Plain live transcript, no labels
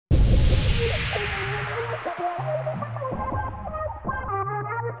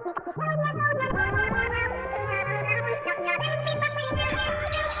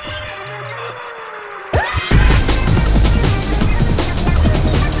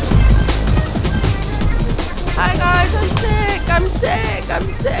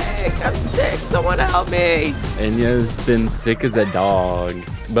I'm sick. Someone help me. Enya's been sick as a dog.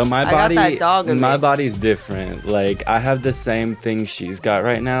 But my body, got that dog in my me. body's different. Like, I have the same thing she's got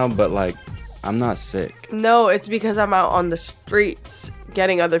right now, but like, I'm not sick. No, it's because I'm out on the streets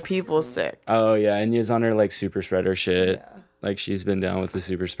getting other people sick. Oh yeah, Enya's on her like super spreader shit. Yeah. Like, she's been down with the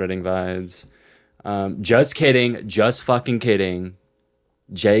super spreading vibes. Just kidding. Just fucking kidding.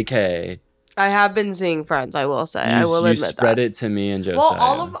 JK. I have been seeing friends, I will say. I will you admit spread that. it to me and Josiah.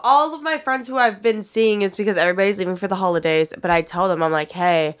 Well, all of my friends who I've been seeing is because everybody's leaving for the holidays. But I tell them, I'm like,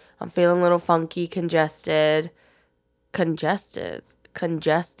 hey, I'm feeling a little funky, congested. Congested.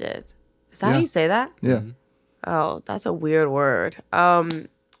 Is that how you say that? Yeah. Oh, that's a weird word. And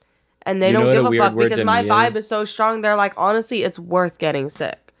they You know don't what give a a weird fuck word because to my me vibe is? is so strong. They're like, honestly, it's worth getting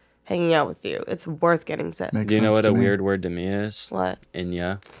sick. Hanging out with you. It's worth getting sick. Makes Do you know sense what to a me. weird word to me is? What?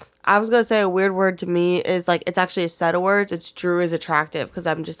 Enya. I was going to say a weird word to me is like, it's actually a set of words. It's Drew is attractive because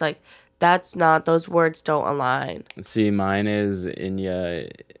I'm just like, that's not, those words don't align. See, mine is Enya.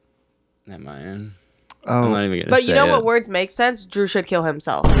 Not mine. Oh, I'm not even gonna But say you know what it. words make sense? Drew should kill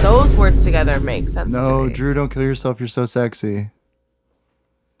himself. Those words together make sense no, to me. Drew, don't kill yourself. You're so sexy.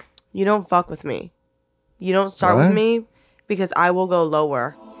 You don't fuck with me. You don't start What? with me because I will go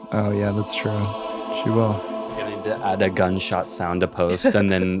lower. Oh, yeah, that's true. She will. I'm gonna to add a gunshot sound to post and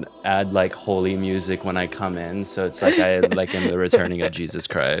then add like holy music when I come in, so it's like I like am the returning of Jesus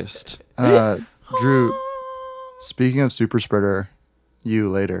Christ. Drew, speaking of super spreader, you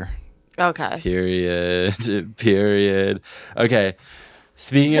later. Okay. Period. Okay.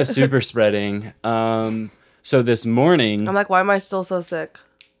 Speaking of super spreading, so this morning, I'm like, why am I still so sick?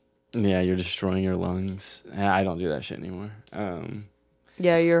 yeah, you're destroying your lungs. I don't do that shit anymore.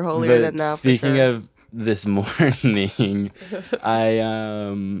 Yeah, you're holier But than now. speaking for sure. of this morning,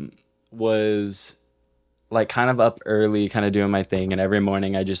 I was like kind of up early, kind of doing my thing, and every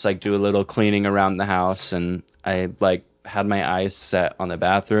morning I just like do a little cleaning around the house, and I like had my eyes set on the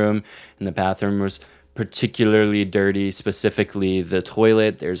bathroom, and the bathroom was particularly dirty, specifically the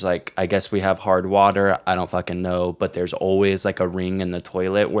toilet. There's like, I guess we have hard water, I don't fucking know, but there's always like a ring in the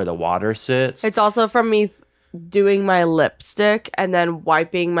toilet where the water sits. It's also from me doing my lipstick and then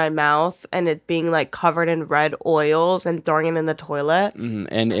wiping my mouth and it being like covered in red oils and throwing it in the toilet. And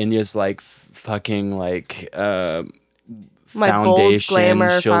Inya's like fucking like My Bold foundation.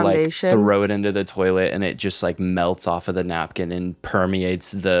 Glamour She'll foundation. like throw it into the toilet and it just like melts off of the napkin and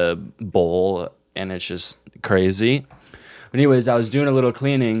permeates the bowl, and it's just crazy. But anyways, I was doing a little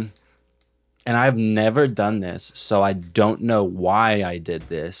cleaning and I've never done this, so I don't know why I did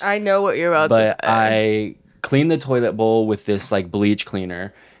this. I know what you're about to say. But I cleaned the toilet bowl with this like bleach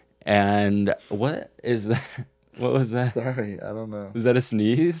cleaner. And what is that? What was that? Sorry, I don't know. Was that a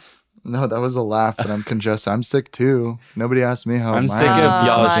sneeze? No, that was a laugh, but I'm congested. I'm sick too. Nobody asked me how I'm my sick of Oh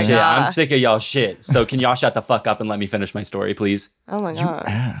y'all my shit. God. I'm sick of y'all shit. So can y'all shut the fuck up and let me finish my story, please? Oh my You God.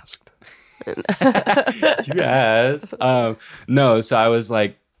 asked. You asked. No, so I was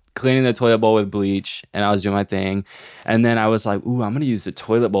like cleaning the toilet bowl with bleach and I was doing my thing. And then I was like, ooh, I'm going to use the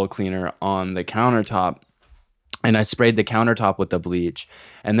toilet bowl cleaner on the countertop. And I sprayed the countertop with the bleach.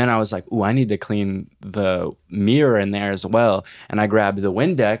 And then I was like, ooh, I need to clean the mirror in there as well. And I grabbed the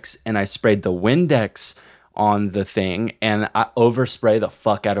Windex and I sprayed the Windex on the thing. And I overspray the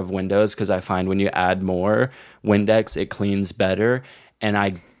fuck out of windows because I find when you add more Windex, it cleans better. And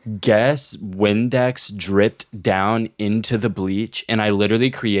I guess Windex dripped down into the bleach. And I literally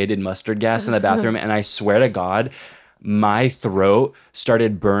created mustard gas in the bathroom. And I swear to God, my throat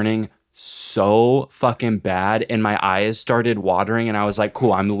started burning so fucking bad and my eyes started watering and I was like,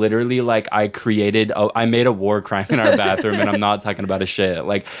 cool, I'm literally like, I made a war crime in our bathroom and I'm not talking about a shit.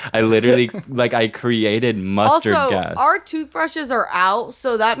 Like I literally like I created mustard Also, gas. our toothbrushes are out,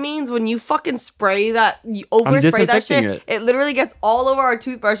 so that means when you fucking spray that, you overspray that disinfecting shit, it literally gets all over our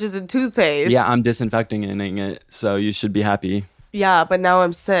toothbrushes and toothpaste. Yeah, I'm disinfecting it, so you should be happy. Yeah, but now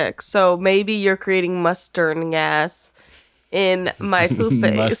I'm sick, so maybe you're creating mustard gas in my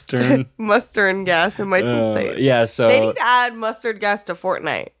toothpaste. Mustard? Mustard gas in my toothpaste. Yeah, so They need to add mustard gas to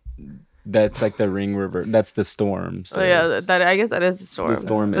Fortnite. that's like the ring river. That's the storm. So Oh yeah, it's- that I guess that is the storm. The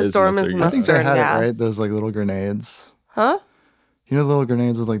storm the is storm mustard is gas. I think they mustard had gas. it right. Those like little grenades. Huh? You know the little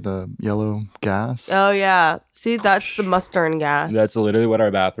grenades with like the yellow gas? Oh yeah. See, that's the mustard gas. That's literally what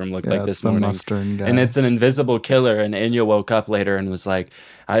our bathroom looked Yeah, like it's this the morning. mustard gas. And it's an invisible killer. And Enya woke up later and was like,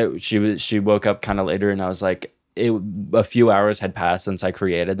 she woke up kind of later and I was like, a few hours had passed since I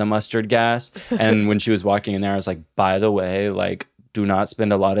created the mustard gas. And when she was walking in there, I was like, by the way, like do not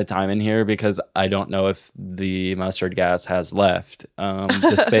spend a lot of time in here because I don't know if the mustard gas has left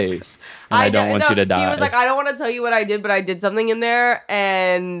the space. And I don't want you to die. He was like, I don't want to tell you what I did, but I did something in there,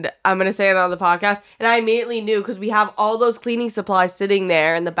 and I'm going to say it on the podcast. And I immediately knew because we have all those cleaning supplies sitting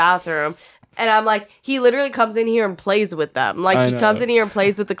there in the bathroom. And I'm like, he literally comes in here and plays with them. Like, he comes in here and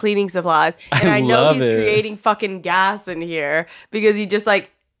plays with the cleaning supplies. And I know he's creating fucking gas in here because he just,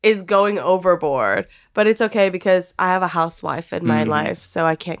 like, is going overboard. But it's okay because I have a housewife in my life, so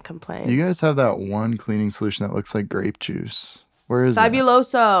I can't complain. You guys have that one cleaning solution that looks like grape juice. Where is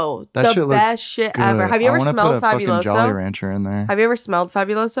Fabuloso. That the shit best shit good. ever. Have you I ever wanna smelled put a fucking Fabuloso? Jolly Rancher in there. Have you ever smelled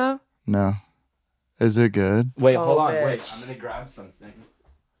Fabuloso? No. Is it good? Wait, Oh, hold on. bitch. Wait, I'm going to grab something.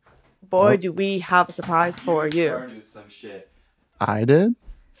 Boy, do we have a surprise for you. Started with some shit. I did?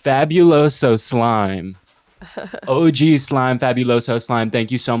 Fabuloso slime. OG slime, Fabuloso slime.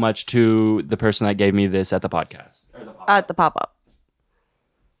 Thank you so much to the person that gave me this at the podcast. Or the At the pop-up.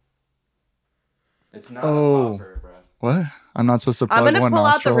 It's not Oh. a popper, bro. What? I'm not supposed to plug I'm one going to pull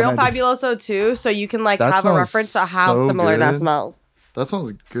out the nostril real when I do- Fabuloso, too, so you can, like, That have a smells reference to how so similar that good. smells. That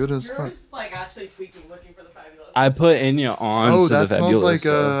smells good as fuck. like, actually tweaking, looking for the Fabuloso. I put Enya on Oh, to that the smells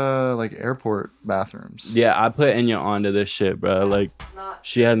Fabuloso. like airport bathrooms. Yeah, I put Enya onto this shit, bro. Like,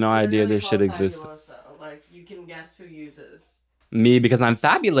 she had no idea this shit existed. Like, you can guess who uses. Me, because I'm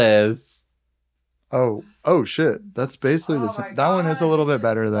fabulous. Oh shit. That's basically the same. That one is a little bit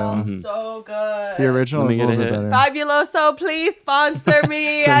better though. Mhm. So good. The original Let is me a get little a bit hit. better. Fabuloso, please sponsor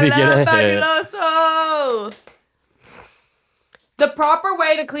me. Let I me get love a hit. Fabuloso. The proper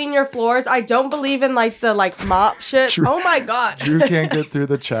way to clean your floors, I don't believe in like the like mop shit. Drew- Oh my god. Drew can't get through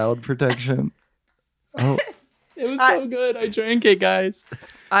the child protection. Oh, It was so good. I drank it, guys.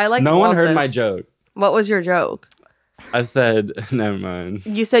 I like No one love heard this. my joke. What was your joke? I said, never mind.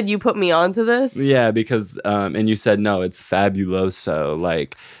 You said you put me onto this? Yeah, because, and you said, no, it's fabuloso.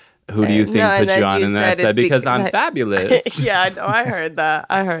 Like, who do you think No, and put then you on? you And I said said, it's because I'm because- fabulous. Yeah, no, I heard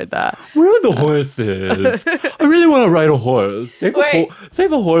that. Where are the horses? I really want to ride a horse.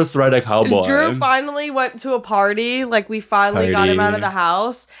 Save a horse, ride a cowboy. Drew finally went to a party. Like, we finally got him out of Party. the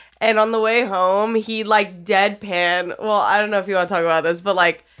house. And on the way home, he, like, deadpan. Well, I don't know if you want to talk about this, but,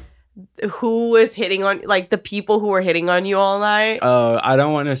 like, who was hitting on, like, the people who were hitting on you all night? I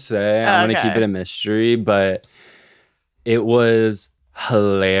don't want to say. I want to keep Okay. it a mystery, but it was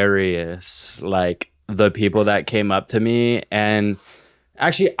hilarious. Like, the people that came up to me, and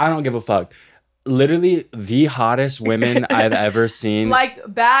actually, I don't give a fuck. Literally, the hottest women I've ever seen. Like,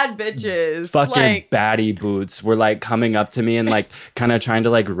 bad bitches. Fucking like, baddie boots were like coming up to me and like kind of trying to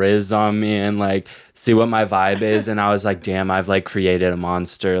like riz on me and like see what my vibe is. And I was like, damn, I've like created a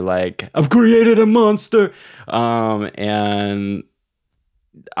monster. Like, I've created a monster. And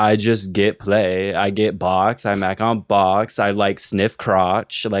I just get play. I get box. I mac on box. I like sniff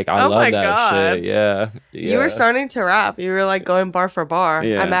crotch. Like, I Oh love my that God. shit. Yeah. you were starting to rap. You were, like, going bar for bar.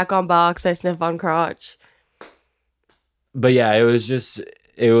 Yeah. I mac on box. I sniff on crotch. But yeah,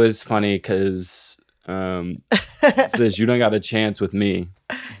 it was funny because says you don't got a chance with me.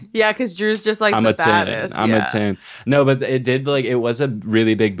 Yeah, because Drew's just, like, I'm the a 10. baddest. I'm yeah. a 10. No, but it did like it was a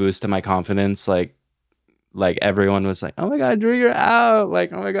really big boost to my confidence. Like everyone was like, "Oh my god, Drew, you're out!"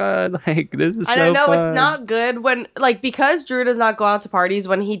 Like, "Oh my god, like this is so I don't know. fun." It's not good when, like, because Drew does not go out to parties.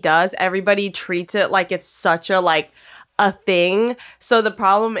 When he does, everybody treats it like it's such a like a thing. So the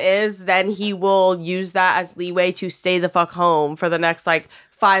problem is, then he will use that as leeway to stay the fuck home for the next like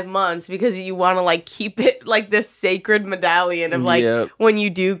 5 months because you want to like keep it like this sacred medallion of like Yep. when you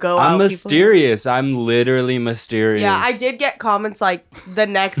do go out. I'm people- mysterious. I'm literally mysterious. Yeah, I did get comments like the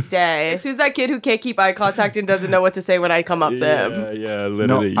next day. Who's that kid who can't keep eye contact and doesn't know what to say when I come up to him? Yeah, no,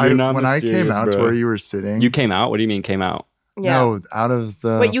 literally. You're not when I came mysterious, out to bro. where you were sitting. You came out? What do you mean came out? Yeah. No, out of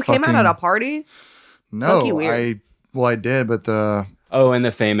the. Wait, you came out at a party? No, low-key weird. I did, but Oh, in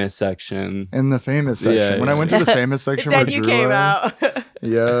the famous section. in the famous section. Yeah, When I yeah. went to the famous section where Then you Drew came was, out.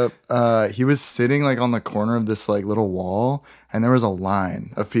 Yep. He was sitting like on the corner of this like little wall, and there was a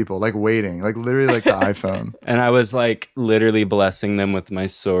line of people like waiting, like literally like the iPhone. And I was like literally blessing them with my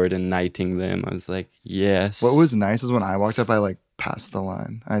sword and knighting them. I was like, yes. What was nice is when I walked up, I like passed the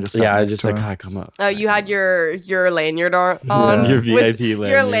line. I just sat Yeah, I next just to like, him. hi, come up. Oh, you had your lanyard on. Yeah. Your with- VIP lanyard.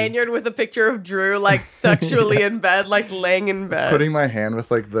 Your lanyard with a picture of Drew like sexually in bed, like laying in bed. putting my hand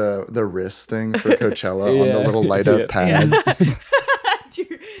with like the wrist thing for Coachella on the Yeah. little light up Yeah. pad.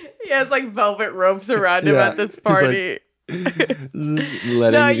 He has like velvet ropes around him Yeah, at this he's like- party.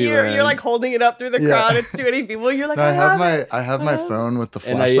 No, you're like holding it up through the crowd. It's too many people. You're like, No, I have my phone with the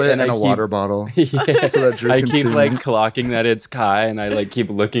And flashlight and I a keep- water bottle. Yeah. So that Drew I can keep see like me. clocking that it's Kai, and I like keep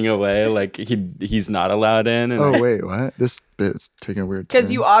looking away, like he's not allowed in. And Oh wait, what? This bit's taking a weird turn.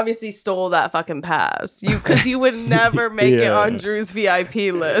 because you obviously stole that fucking pass. Because you would never make it Yeah. on Drew's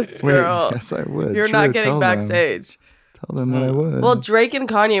VIP list, Wait, girl. yes, I would. You're Drew, not getting tell backstage. Tell them that I would. Well, Drake and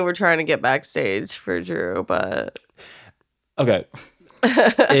Kanye were trying to get backstage for Drew, but okay,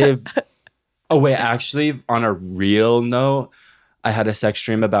 actually, on a real note, I had a sex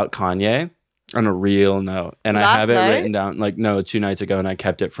dream about Kanye. On a real note, and I have it written down. Like, no, 2 nights ago, and I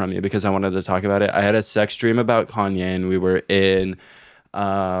kept it from you because I wanted to talk about it. I had a sex dream about Kanye, and we were in,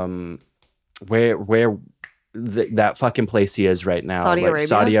 where that fucking place he is right now, Saudi Arabia?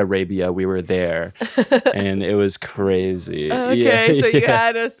 Saudi Arabia. We were there, and it was crazy. okay, Yeah, so you yeah.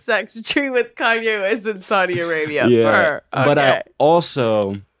 had a sex dream with Kanye West in Saudi Arabia. Yeah, Brr. but I Okay.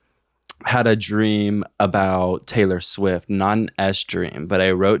 also had a dream about Taylor Swift, not an S dream, but I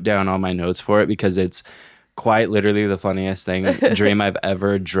wrote down all my notes for it because it's quite literally the funniest dream I've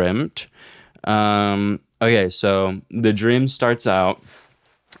ever dreamt. Okay, so the dream starts out,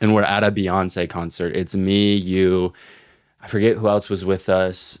 and we're at a Beyonce concert. It's me, you, I forget who else was with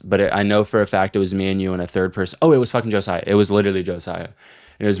us, but I know for a fact it was me and you and a third person. Oh, it was fucking Josiah. It was literally Josiah.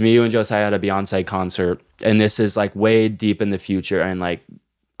 It was me, you, and Josiah at a Beyonce concert. And this is like way deep in the future. And like,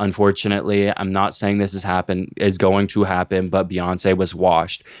 unfortunately, I'm not saying this is going to happen, but Beyonce was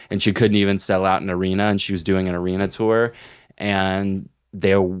washed and she couldn't even sell out an arena, and she was doing an arena tour, and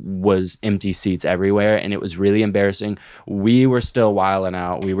there was empty seats everywhere, and it was really embarrassing. We were still wilding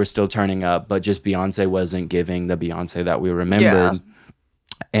out. We were still turning up, but just Beyonce wasn't giving the Beyonce that we remembered.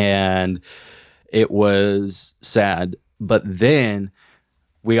 Yeah. And it was sad. But then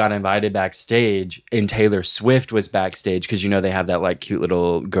we got invited backstage, and Taylor Swift was backstage because, they have that like cute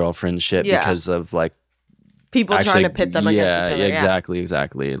little girlfriend shit because of like people trying to pit them against each other.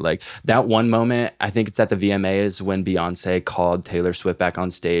 Exactly. Like that one moment, I think it's at the VMAs when Beyonce called Taylor Swift back on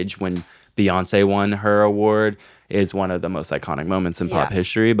stage when Beyonce won her award, is one of the most iconic moments in pop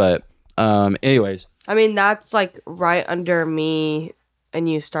history. But anyways. I mean, that's like right under me and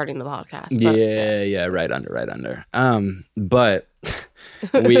you starting the podcast. But, Yeah, right under. But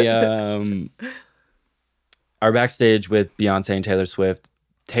we are backstage with Beyonce and Taylor Swift.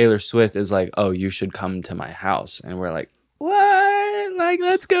 Taylor Swift is like, "Oh, you should come to my house." And we're like, "What? Like,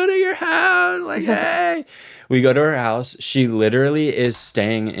 let's go to your house." Like, hey. We go to her house. She literally is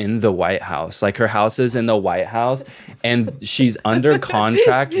staying in the White House. Like, her house is in the White House, and she's under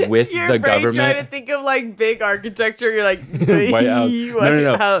contract with your the brain government. trying to think of like big architecture. You're like, White House.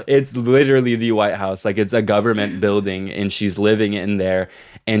 No. House. It's literally the White House. Like, it's a government building, and she's living in there,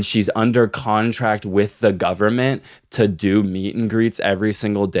 and she's under contract with the government to do meet and greets every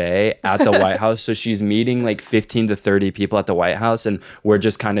single day at the White House. So she's meeting like 15 to 30 people at the White House, and we're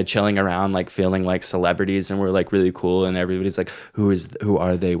just kind of chilling around, like feeling like celebrities, and we're like really cool, and everybody's like, who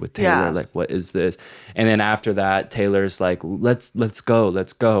are they with Taylor? Yeah. Like, what is this? And then after that, Taylor's like, let's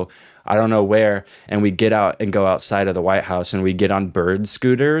go. I don't know where. And we get out and go outside of the White House, and we get on bird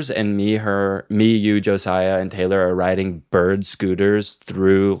scooters, and me, you, Josiah, and Taylor are riding bird scooters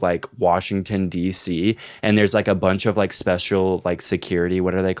through like Washington, DC. And there's like a bunch of like special like security.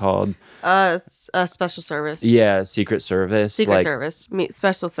 What are they called? Special service. Yeah, Secret Service.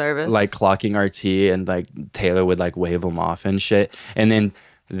 Special service. Like clocking our tea, and like Taylor would like wave them off and shit. And then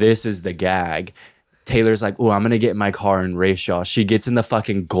this is the gag. Taylor's like, "Oh, I'm gonna get in my car and race y'all." She gets in the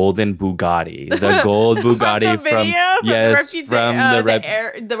fucking golden Bugatti, the gold Bugatti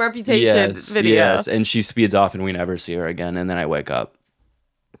the Reputation video. Yes, and she speeds off, and we never see her again. And then I wake up.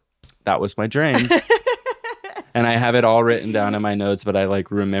 That was my dream, and I have it all written down in my notes, but I like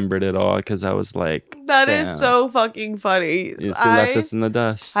remembered it all because I was like, "That is so fucking funny." She left us in the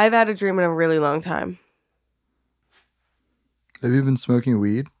dust. I've had a dream in a really long time. Have you been smoking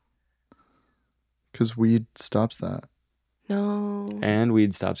weed? Because weed stops that. No. And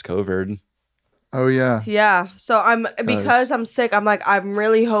weed stops COVID. Oh, yeah. Yeah. So because I'm sick, I'm like, I'm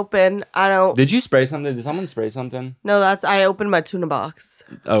really hoping I don't. Did you spray something? Did someone spray something? No, I opened my tuna box.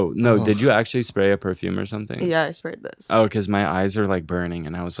 Oh, no. Did you actually spray a perfume or something? Yeah, I sprayed this. Oh, because my eyes are like burning,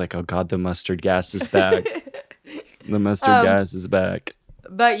 and I was like, oh God, the mustard gas is back. The mustard gas is back.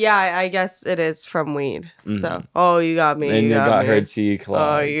 But yeah, I guess it is from weed. So, you got me. And you got me. her tea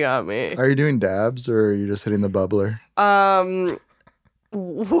clogged. Oh, you got me. Are you doing dabs, or are you just hitting the bubbler?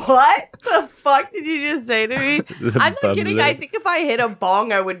 What the fuck did you just say to me? I'm not kidding. I think if I hit a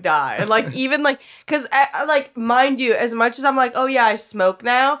bong, I would die. And like, even like, because like, mind you, as much as I'm like, oh yeah, I smoke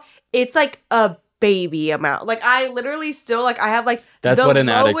now, it's like a baby amount. Like I literally still like I have like That's the what an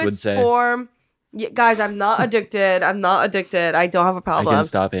addict would lowest say. form. Yeah, guys, I'm not addicted. I'm not addicted. I don't have a I problem. can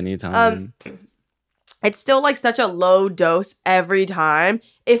stop anytime. It's still like such a low dose every time.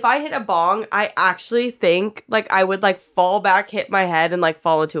 If I hit a bong, I actually think like I would like fall back, hit my head, and like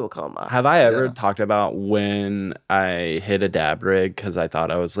fall into a coma. Have I ever Yeah. talked about when I hit a dab rig because I thought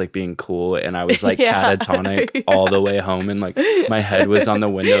I was like being cool and I was like Yeah. catatonic all the way home and like my head was on the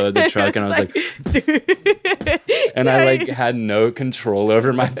window of the truck and I was like and I like had no control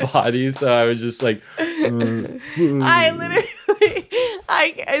over my body, so I was just like I literally,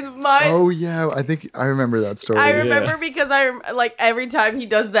 Oh yeah, I think I remember that story. I remember because like every time he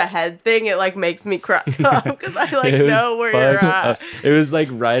does the head thing, it like makes me crack up because I like it was know where you're fucked at. up. It was like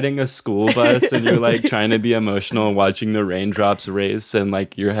riding a school bus and you're like trying to be emotional and watching the raindrops race and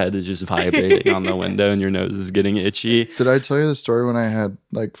like your head is just vibrating on the window and your nose is getting itchy. Did I tell you the story when I had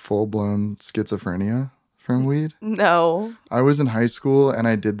like full blown schizophrenia from weed? No. I was in high school and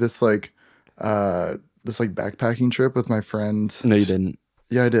I did this like backpacking trip with my friend. No, you didn't.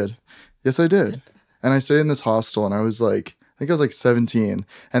 Yeah, I did. Yes, I did. And I stayed in this hostel and I was like, I think I was like 17.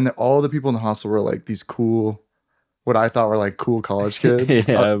 And all the people in the hostel were like these cool, what I thought were like cool college kids.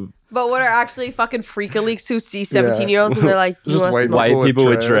 Yeah. But what are actually fucking freakaleaks who see 17-year-olds and they're like, you Just want white to smoke? White people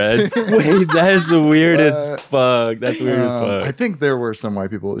with dreads. Wait, that's weird as fuck. That's weird as I fuck. think there were some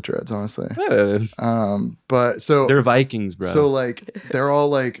white people with dreads, honestly. Yeah. But so They're Vikings, bro. So like they're all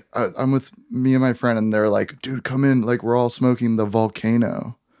like I'm with me and my friend and they're like, dude, come in, like we're all smoking the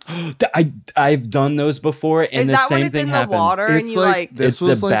volcano. I've done those before, and Is the that when same it's thing in happened. the water and It's you like like this It's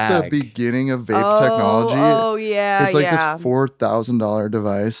was the like bag. the beginning of vape technology. Oh yeah, It's like yeah. this $4,000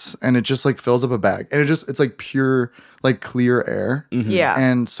 device, and it just like fills up a bag, and it's like pure like clear air. Mhm. Yeah.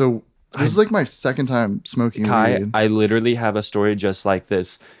 And so this is like my second time smoking Kai, weed. I literally have a story just like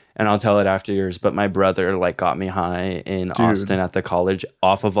this, and I'll tell it after yours. But my brother like got me high in Austin at the college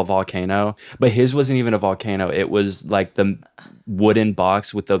off of a volcano. But his wasn't even a volcano. It was like the wooden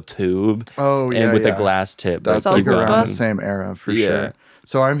box with the tube Oh yeah, and with yeah. the glass tip. That's So like good. around the same era for Yeah. sure.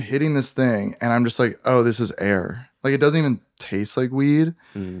 So I'm hitting this thing, and I'm just like, oh, this is air. Like it doesn't even taste like weed.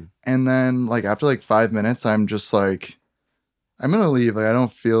 Mm. And then like after like 5 minutes, I'm just like, I'm gonna leave. Like I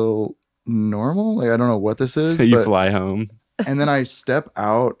don't feel normal. Like I don't know what this is. So you but, fly home. and then I step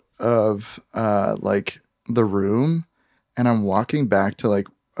out of like the room, and I'm walking back to like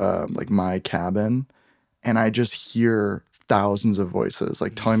my cabin, and I just hear thousands of voices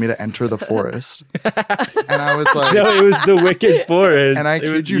like telling me to enter the forest. And I was like, No, it was the Wicked Forest. and I It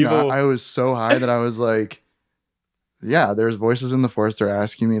kid was you evil. not, I was so high that I was like, yeah, there's voices in the forest. They're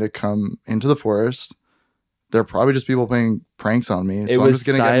asking me to come into the forest. They're probably just people playing pranks on me. It So I'm was just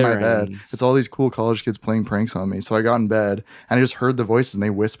going to get in my bed. sirens. It's all these cool college kids playing pranks on me. So I got in bed and I just heard the voices and they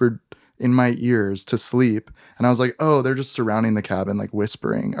whispered in my ears to sleep. And I was like, oh, they're just surrounding the cabin, like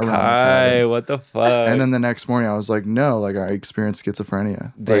whispering around the Kai, cabin. what the fuck? And then the next morning I was like, no, like I experienced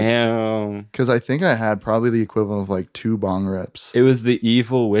schizophrenia. Damn. Because I think I had probably the equivalent of like 2 bong rips. It was the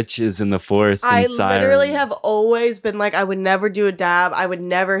evil witches in the forest and I literally sirens. have always been like, I would never do a dab. I would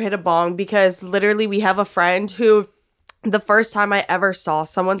never hit a bong because literally we have a friend who the first time I ever saw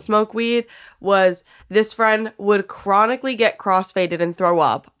someone smoke weed was this friend would chronically get crossfaded and throw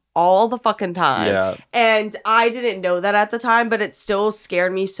up all the fucking time. Yeah. And I didn't know that at the time, but it still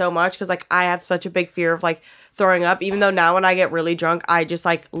scared me so much because like I have such a big fear of like throwing up, even though now when I get really drunk, I just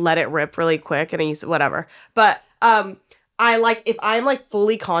like let it rip really quick and whatever. But I like if I'm like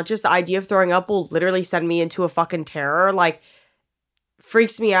fully conscious, the idea of throwing up will literally send me into a fucking terror. Like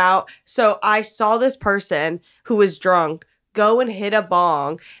freaks me out. So I saw this person who was drunk go and hit a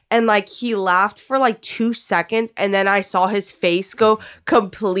bong and like he laughed for like 2 seconds and then I saw his face go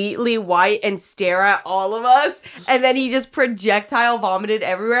completely white and stare at all of us and then he just projectile vomited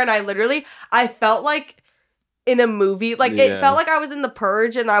everywhere and I felt like in a movie, like it Yeah. felt like I was in The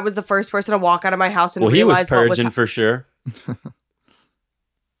Purge and I was the first person to walk out of my house and Well, he was realize what was purging for sure.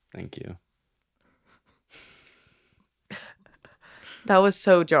 Thank you. That was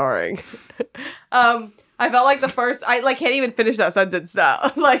so jarring. I felt like I like can't even finish that sentence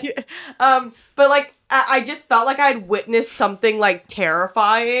now. Like, but like I just felt like I'd witnessed something like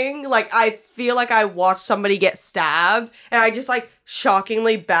terrifying. Like I feel like I watched somebody get stabbed and I just like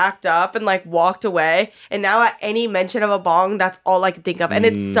shockingly backed up and like walked away. And now at any mention of a bong, that's all I can think of. And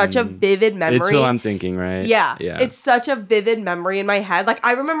it's such a vivid memory. It's who I'm thinking, right? Yeah. Yeah. It's such a vivid memory in my head. Like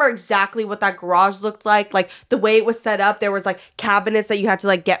I remember exactly what that garage looked like the way it was set up. There was like cabinets that you had to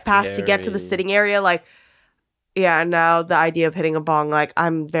like get past to get to the Scary. sitting area. Like, yeah, now the idea of hitting a bong, like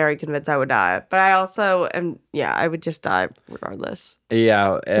I'm very convinced I would die. But I also am, yeah, I would just die regardless.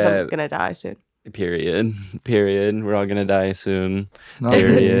 Yeah. Because I'm gonna die soon. Period. Period. We're all gonna die soon. Not me.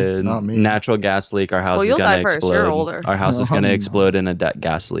 Period. Not me. Natural gas leak. Our house Well, is you'll gonna die first. explode. You're older. Our house is Oh, gonna no. explode in a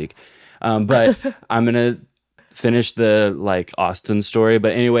gas leak. But I'm gonna finish the like Austin story.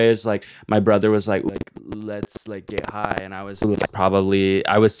 But anyways, like my brother was like let's like get high, and I was probably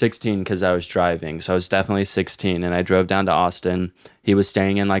I was 16 because I was driving, so I was definitely 16, and I drove down to Austin. He was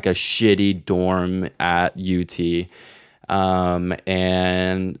staying in like a shitty dorm at UT.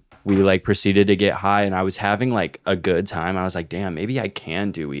 And we like proceeded to get high, and I was having like a good time. I was like, damn, maybe I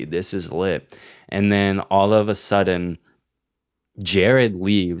can do weed. This is lit. And then all of a sudden, Jared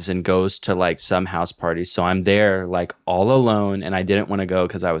leaves and goes to like some house party. So I'm there like all alone, and I didn't want to go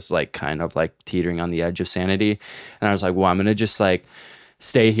because I was like kind of like teetering on the edge of sanity. And I was like, well, I'm gonna just like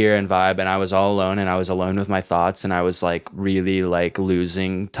stay here and vibe. And I was all alone, and I was alone with my thoughts, and I was like really like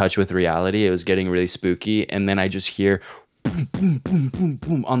losing touch with reality. It was getting really spooky. And then I just hear boom, boom, boom, boom,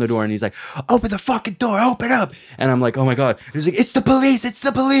 boom on the door, and he's like, open the fucking door, open up. And I'm like, oh my God. He's like, it's the police, it's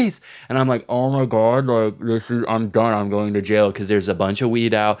the police. And I'm like, oh my God, like I'm done, I'm going to jail because there's a bunch of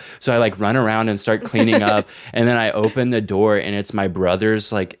weed out. So I like run around and start cleaning up, and then I open the door, and it's my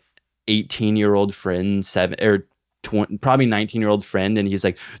brother's like 18-year-old friend, probably 19-year-old friend, and he's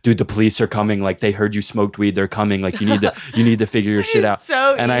like, dude, the police are coming, like they heard you smoked weed, they're coming, like you need to figure your shit out.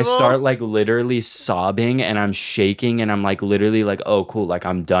 So and evil. I start like literally sobbing, and I'm shaking, and I'm like literally like, oh cool, like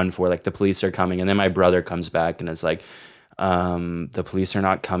I'm done for, like the police are coming. And then my brother comes back and is like, the police are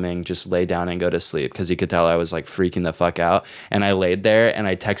not coming, just lay down and go to sleep, because he could tell I was like freaking the fuck out. And I laid there, and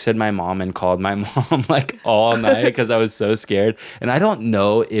I texted my mom and called my mom like all night because I was so scared. And I don't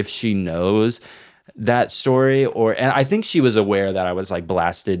know if she knows that story, and I think she was aware that I was like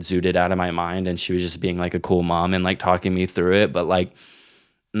blasted, zooted out of my mind, and she was just being like a cool mom and like talking me through it. But like,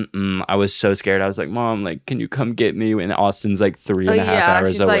 I was so scared. I was like, Mom, like, can you come get me? And Austin's like 3.5 hours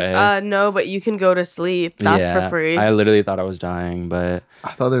she's away. like, no, but you can go to sleep. That's for free. I literally thought I was dying, but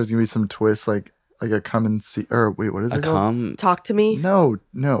I thought there was gonna be some twist, like a come and see, or wait, what is it called? Talk to me. No,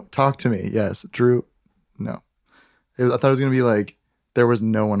 talk to me. Yes, Drew. No, I thought it was gonna be like there was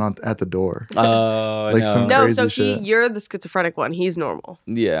no one at the door. Oh, Like no. some- No, crazy so shit. you're the schizophrenic one. He's normal.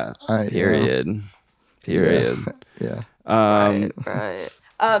 Yeah. I- Period. Period. Yeah. Right.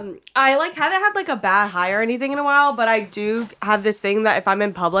 I like haven't had like a bad high or anything in a while, but I do have this thing that if I'm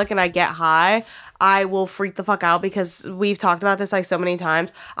in public and I get high, I will freak the fuck out, because we've talked about this like so many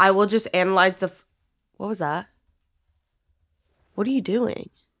times. I will just analyze what was that? What are you doing?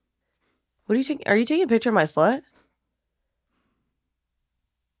 What are you taking? Are you taking a picture of my foot?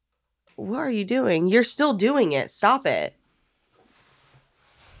 What are you doing? You're still doing it. Stop it. Oh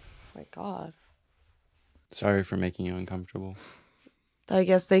my God. Sorry for making you uncomfortable. I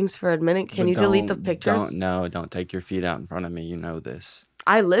guess thanks for admitting. Can But you delete the don't- pictures? Don't take your feet out in front of me. You know this.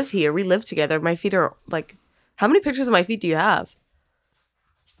 I live here. We live together. My feet are like, how many pictures of my feet do you have?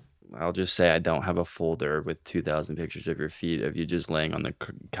 I'll just say I don't have a folder with 2,000 pictures of your feet of you just laying on the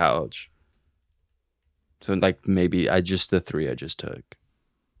couch. So like maybe the 3 I just took.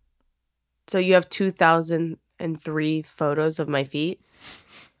 So you have 2003 photos of my feet?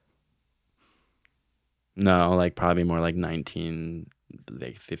 No, like probably more like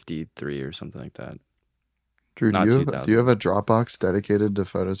 1953 or something like that. Drew, Not do you 2000. have a Dropbox dedicated to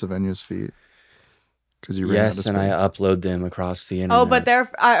photos of Enya's feet? Because you ran out of Yes, and I space. upload them across the internet. Oh, but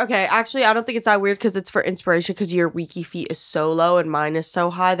okay. Actually, I don't think it's that weird, because it's for inspiration, because your wiki feet is so low and mine is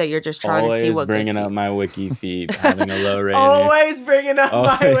so high that you're just trying always to see what good bringing feet- up my wiki feet, having a low rating. Always bringing up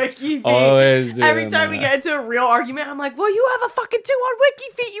my Always- wiki feet. always doing Every time we that. get into a real argument, I'm like, well, you have a fucking 2 on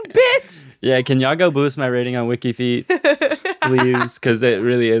wiki feet, you bitch. Yeah, can y'all go boost my rating on wiki feet, please? Because it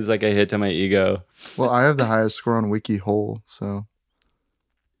really is like a hit to my ego. Well, I have the highest score on Wiki Hole, so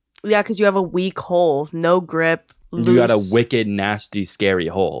Yeah, because you have a weak hole, no grip, loose. You got a wicked, nasty, scary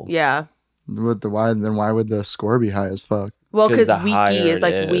hole. Yeah. why would the score be high as fuck? Well, 'Cause because the wiki higher is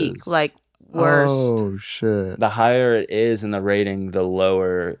like it weak, is. like worst. Oh shit. The higher it is in the rating, the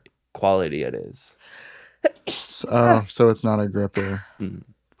lower quality it is. So it's not a gripper. Mm.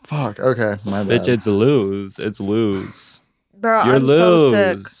 Fuck. Okay, my bad. Bitch, it's loose. It's loose. Bro, You're I'm so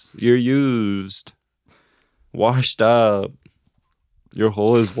sick. loose. You're used. Washed up. Your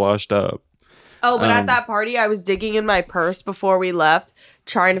hole is washed up. Oh, but at Um, that party, I was digging in my purse before we left,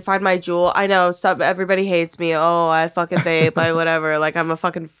 trying to find my jewel. I know everybody hates me. Oh, I fucking vape, I whatever. Like, I'm a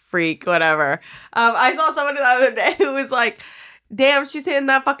fucking freak, whatever. I saw someone the other day who was like, damn, she's hitting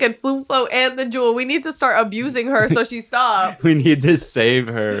that fucking flume flow and the jewel. We need to start abusing her so she stops. We need to save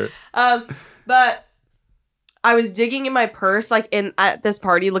her. But I was digging in my purse, like at this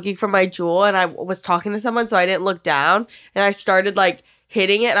party, looking for my jewel, and I was talking to someone, so I didn't look down, and I started like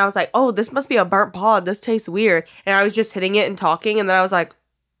hitting it, and I was like, oh, this must be a burnt pod. This tastes weird. And I was just hitting it and talking, and then I was like,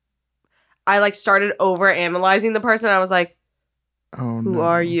 I like started over analyzing the person. I was like, Oh, who no.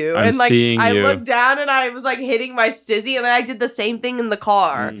 are you? I'm and like seeing I you. looked down and I was like hitting my stizzy, and then I did the same thing in the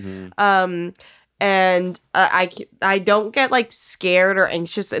car. And I don't get like scared or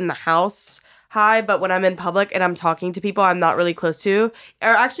anxious in the house high, but when I'm in public and I'm talking to people I'm not really close to, or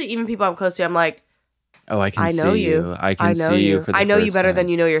actually even people I'm close to, I'm like, Oh, I can I know see you. you. I can know see you for the I know you first better time. than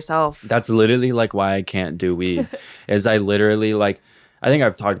you know yourself. That's literally like why I can't do weed. Is I literally like, I think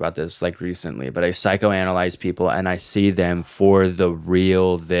I've talked about this like recently, but I psychoanalyze people and I see them for the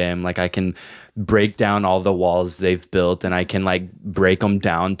real them. Like I can break down all the walls they've built, and I can like break them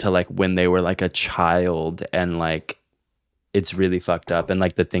down to like when they were like a child, and like it's really fucked up, and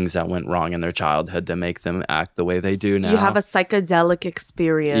like the things that went wrong in their childhood to make them act the way they do now. You have a psychedelic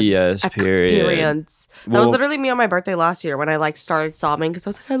experience. Yes, period. Experience. That was literally me on my birthday last year when I like started sobbing because I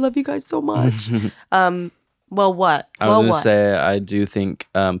was like, I love you guys so much. Well, what? I was gonna say, I do think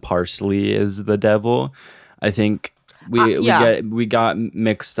parsley is the devil. I think we got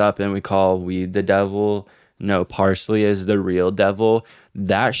mixed up and we call weed the devil. No, parsley is the real devil.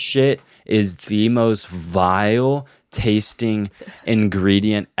 That shit is the most vile tasting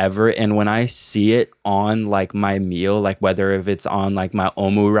ingredient ever, and when I see it on like my meal, like whether if it's on like my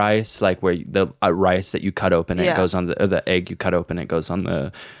omu rice, like where the rice that you cut open, it goes on the egg you cut open, it goes on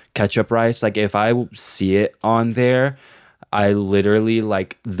the ketchup rice, like if I see it on there, I literally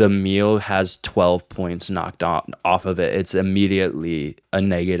like the meal has 12 points knocked off of it. It's immediately a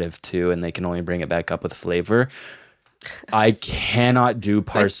 -2, and they can only bring it back up with flavor. I cannot do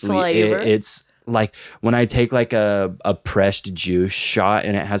parsley. It's like when I take like a pressed juice shot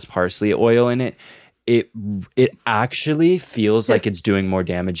and it has parsley oil in it, it actually feels like it's doing more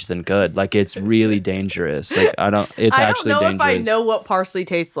damage than good. Like it's really dangerous. Like I don't know if I know what parsley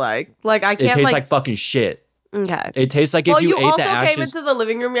tastes like. Like I can't. It tastes like fucking shit. Okay. It tastes like if you ate the ashes. You also came into the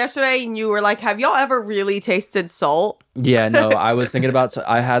living room yesterday and you were like, have y'all ever really tasted salt? Yeah, no, I was thinking about,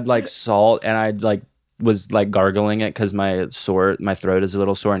 I had like salt and I like was like gargling it because my throat is a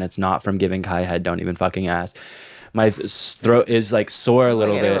little sore, and it's not from giving Kai head. Don't even fucking ask. My throat is like sore a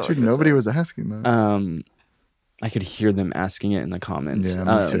little bit. Dude, nobody was asking that. I could hear them asking it in the comments.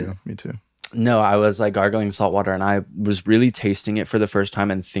 Yeah, me too. No, I was like gargling salt water, and I was really tasting it for the first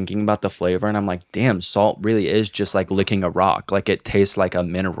time and thinking about the flavor, and I'm like, damn, salt really is just like licking a rock. Like it tastes like a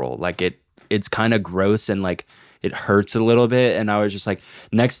mineral. Like it's kind of gross and like it hurts a little bit. And I was just like,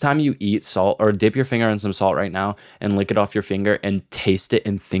 next time you eat salt, or dip your finger in some salt right now and lick it off your finger and taste it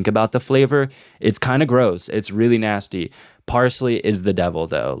and think about the flavor. It's kind of gross. It's really nasty. Parsley is the devil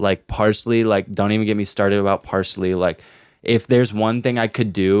though. Like parsley, like don't even get me started about parsley. Like if there's one thing I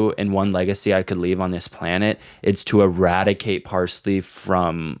could do and one legacy I could leave on this planet, it's to eradicate parsley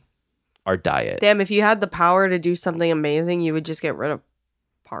from our diet. Damn, if you had the power to do something amazing, you would just get rid of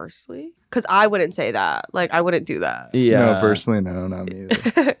parsley? Because I wouldn't say that. Like, I wouldn't do that. Yeah. No, personally, no, not me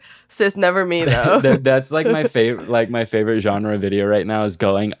either. Sis, never me, though. That's like my favorite, my favorite genre video right now is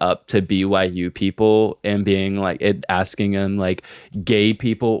going up to BYU people and being like, asking them like gay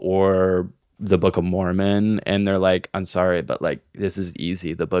people or the Book of Mormon, and they're like, I'm sorry, but like this is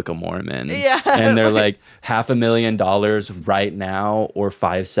easy, the Book of Mormon. Yeah. And they're like $500,000 right now, or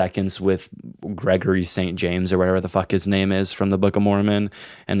 5 seconds with Gregory St. James or whatever the fuck his name is from the Book of Mormon.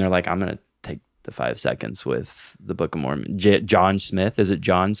 And they're like, I'm gonna take the 5 seconds with the Book of Mormon. John Smith, is it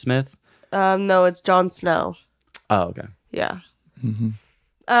John Smith? No, it's Jon Snow. Oh, okay. Yeah. Mm-hmm.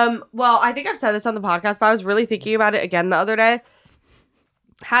 Well, I think I've said this on the podcast, but I was really thinking about it again the other day.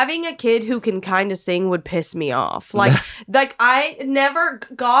 Having a kid who can kind of sing would piss me off. Like I never,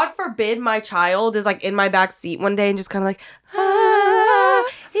 God forbid my child is like in my back seat one day and just kind of like,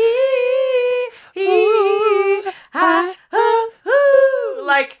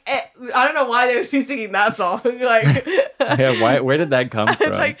 like, I don't know why they would be singing that song. Like, yeah, where did that come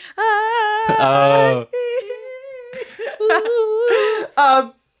from? Like,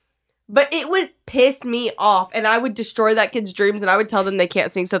 but it would piss me off, and I would destroy that kid's dreams, and I would tell them they can't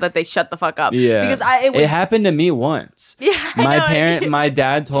sing so that they shut the fuck up. Yeah, because it happened to me once. Yeah, my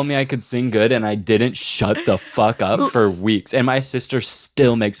dad told me I could sing good, and I didn't shut the fuck up for weeks. And my sister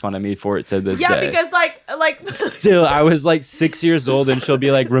still makes fun of me for it to this day. Yeah, because like still, I was like 6 years old, and she'll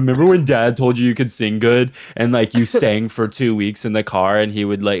be like, "Remember when Dad told you could sing good, and like you sang for 2 weeks in the car, and he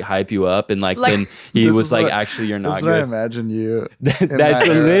would like hype you up, and like then he was like, actually, you're not good." good. I imagine you.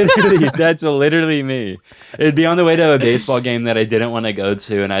 That's literally me. It'd be on the way to a baseball game that I didn't want to go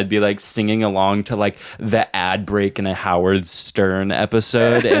to, and I'd be like singing along to like the ad break in a Howard Stern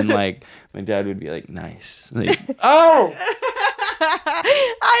episode, and like my dad would be like, "Nice." Like, oh.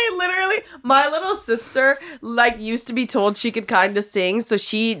 My little sister, like, used to be told she could kind of sing, so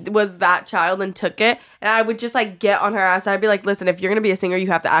she was that child and took it, and I would just, like, get on her ass, and I'd be like, listen, if you're gonna be a singer, you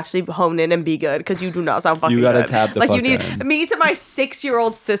have to actually hone in and be good, because you do not sound fucking good. You gotta tap the like, fuck you need in. me to my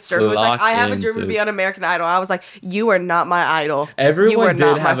 6-year-old sister, who was like, I have a dream to be on American Idol. I was like, you are not my idol. Everyone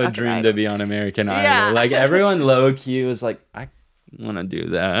did have a dream to be on American Idol. Yeah. Like, everyone low-key was like, I want to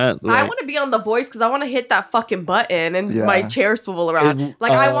do that. Like, I want to be on The Voice because I want to hit that fucking button and Yeah. my chair swivel around.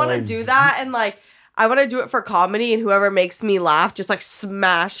 Like, I want to do that, and, like, I want to do it for comedy, and whoever makes me laugh, just, like,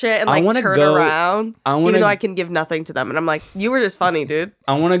 smash it and, like, turn around. Even though I can give nothing to them. And I'm like, you were just funny, dude.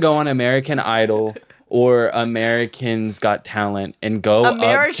 I want to go on American Idol or Americans Got Talent and go up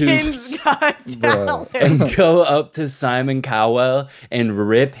to Simon Cowell and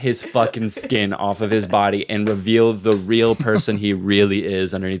rip his fucking skin off of his body and reveal the real person he really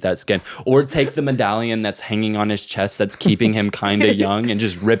is underneath that skin. Or take the medallion that's hanging on his chest that's keeping him kind of young and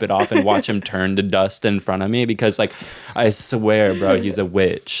just rip it off and watch him turn to dust in front of me. Because, like, I swear, bro, he's a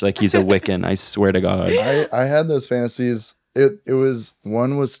witch. Like, he's a Wiccan. I swear to God. I had those fantasies. It was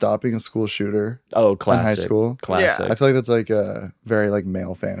one was stopping a school shooter. Oh, classic. In high school. Classic. I feel like that's like a very like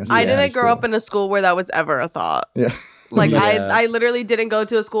male fantasy. I didn't grow up in a school where that was ever a thought. Yeah. Like, Yeah. I literally didn't go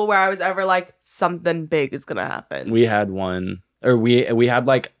to a school where I was ever like, something big is gonna happen. We had one, or we had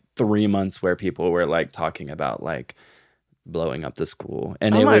like 3 months where people were like talking about like blowing up the school,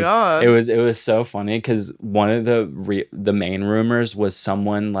 and God. it was so funny because one of the main rumors was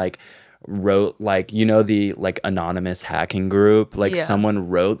someone like wrote, like, you know, the like anonymous hacking group, like someone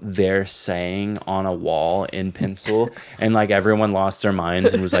wrote their saying on a wall in pencil and like everyone lost their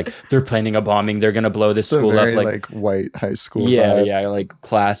minds and was like, they're planning a bombing, they're gonna blow this school very, up, like white high school yeah vibe. like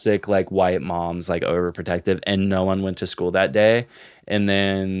classic like white moms, like overprotective, and no one went to school that day. And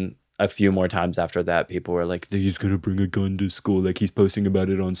then a few more times after that, people were like, he's gonna bring a gun to school, like he's posting about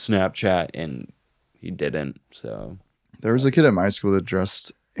it on Snapchat, and he didn't. So There was a kid at my school that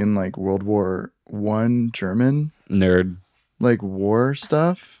dressed in like World War I German nerd, like war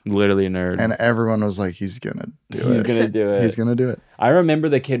stuff. literally nerd. And everyone was like, he's gonna do it. He's gonna do it. He's gonna do it. I remember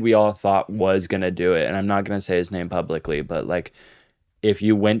the kid we all thought was gonna do it, and I'm not gonna say his name publicly, but like, if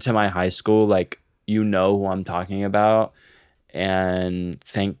you went to my high school, like, you know who I'm talking about. And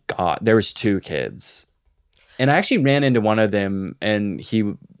thank God there was 2 kids, and I actually ran into one of them, and he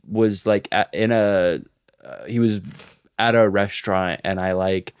was like he was at a restaurant, and I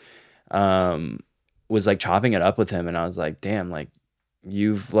like was like chopping it up with him, and I was like, damn, like,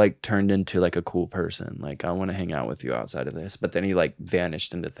 you've like turned into like a cool person, like I want to hang out with you outside of this. But then he like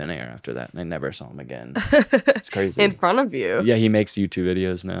vanished into thin air after that, and I never saw him again. It's crazy. In front of you. Yeah, he makes YouTube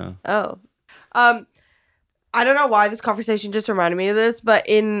videos now. Oh. I don't know why this conversation just reminded me of this, but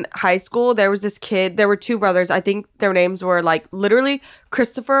in high school, there was this kid. There were 2 brothers. I think their names were like literally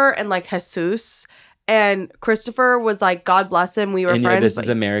Christopher and like Jesus. And Christopher was like, God bless him. We were And friends. yeah, this but- is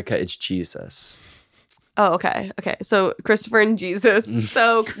America. It's Jesus. Oh, okay. Okay. So Christopher and Jesus.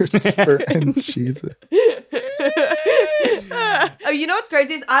 So Christopher and Jesus. Oh, you know what's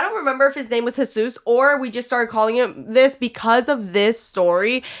crazy is I don't remember if his name was Jesus or we just started calling him this because of this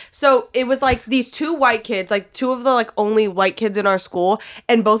story. So it was like these 2 white kids, like 2 of the like only white kids in our school,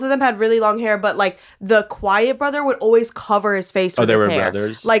 and both of them had really long hair, but like the quiet brother would always cover his face with his hair. Oh, they were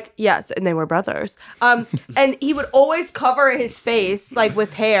brothers? Like, yes, and they were brothers. And he would always cover his face like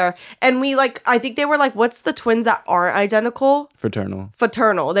with hair, and we like, I think they were like, what's the twins that aren't identical?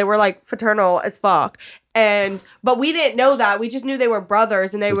 Fraternal. They were like fraternal as fuck. But we didn't know that. We just knew they were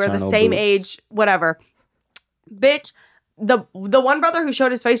brothers and they were the same age, whatever. Bitch, the one brother who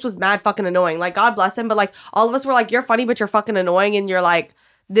showed his face was mad fucking annoying. Like, God bless him, but like all of us were like, you're funny, but you're fucking annoying, and you're like,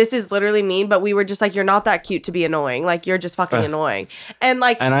 this is literally mean, but we were just like, you're not that cute to be annoying. Like, you're just fucking annoying. And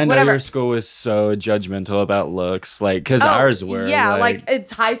like, and I know whatever. your school was so judgmental about looks, like, because ours were. Yeah, like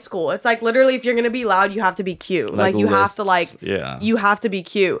it's high school. It's like literally, if you're gonna be loud, you have to be cute. Like you have to like, you have to be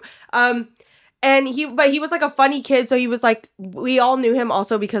cute. And he was like a funny kid, so he was like, we all knew him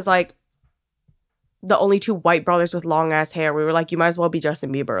also because like the only 2 white brothers with long ass hair. We were like, you might as well be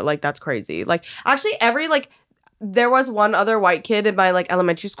Justin Bieber. Like, that's crazy. Like, actually, there was one other white kid in my like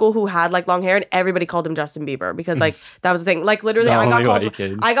elementary school who had like long hair, and everybody called him Justin Bieber because like that was the thing. Like, literally,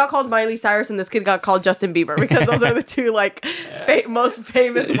 I got called Miley Cyrus, and this kid got called Justin Bieber because those are the 2 like most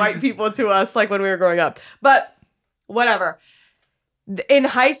famous white people to us like when we were growing up. But whatever. in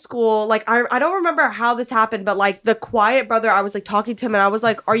high school, like I don't remember how this happened, but like the quiet brother, I was like talking to him and I was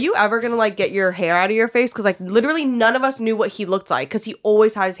like, are you ever gonna like get your hair out of your face? Because like literally none of us knew what he looked like because he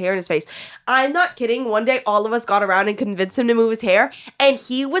always had his hair in his face. I'm not kidding. One day all of us got around and convinced him to move his hair, and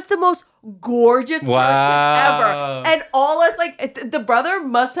he was the most gorgeous person ever. And all us like the brother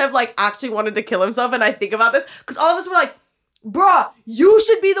must have like actually wanted to kill himself. And I think about this because all of us were like, bruh, you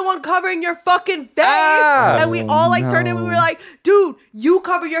should be the one covering your fucking face. And we all like turned and we were like, dude, you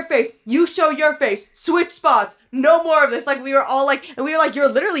cover your face. You show your face. Switch spots. No more of this. Like we were all like, and we were like, you're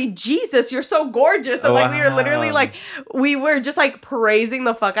literally Jesus. You're so gorgeous. And like we were literally like, we were just like praising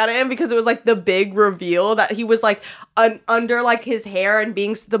the fuck out of him because it was like the big reveal that he was like under like his hair and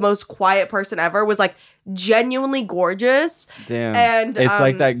being the most quiet person ever was like genuinely gorgeous. Damn. And it's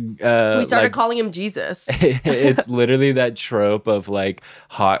like that we started like, calling him Jesus. It's literally that trope of like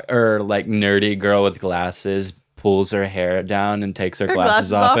hot or like nerdy girl with glasses pulls her hair down and takes her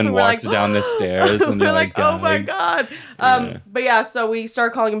glasses off and walks like, down the stairs and we're you're like, oh my god. But yeah, so we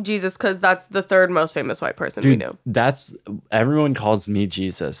started calling him Jesus because that's the third most famous white person we knew. That's everyone calls me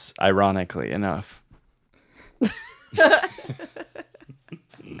Jesus, ironically enough.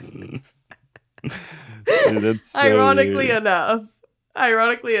 Dude, that's so Ironically weird.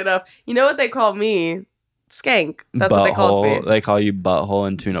 enough. You know what they call me? Skank. That's what they called me. They call you butthole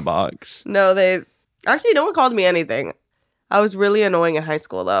and tuna box. No, no one called me anything. I was really annoying in high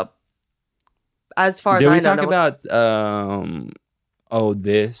school though. As far as I know. Did we talk about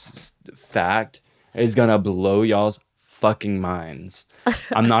this fact is gonna blow y'all's fucking minds.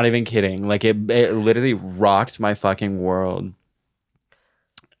 I'm not even kidding. Like it literally rocked my fucking world.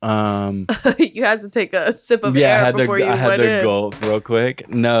 You had to take a sip of air before you went in. I had to gulp real quick.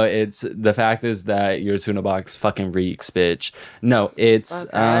 No, it's the fact is that your tuna box fucking reeks, bitch. No, it's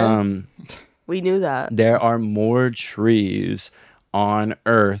okay. We knew that. There are more trees on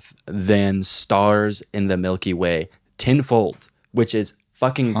Earth than stars in the Milky Way. Tenfold, which is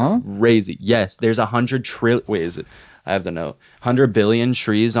fucking crazy. Yes, there's 100 trillion. Wait, is it? I have the note. 100 billion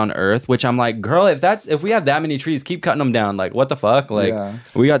trees on Earth, which I'm like, girl, if we have that many trees, keep cutting them down. Like, what the fuck? Like,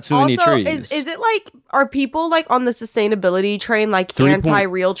 we got too many trees. Is it like, are people like on the sustainability train, like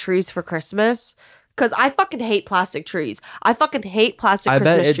anti-real trees for Christmas? Because I fucking hate plastic trees. I fucking hate plastic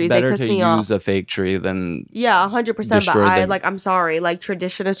Christmas trees. They piss me off. I bet it's better to use a fake tree than 100%. But I'm sorry. Like,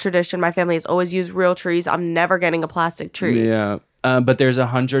 tradition is tradition. My family has always used real trees. I'm never getting a plastic tree. Yeah. But there's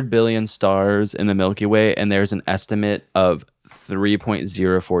 100 billion stars in the Milky Way, and there's an estimate of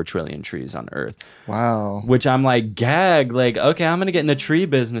 3.04 trillion trees on Earth. Wow. Which I'm like, gag. Like, okay, I'm gonna get in the tree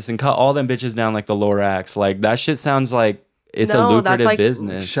business and cut all them bitches down like the Lorax. Like, that shit sounds like it's a lucrative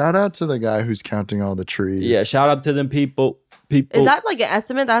business. Shout out to the guy who's counting all the trees. Yeah, shout out to them people. Is that like an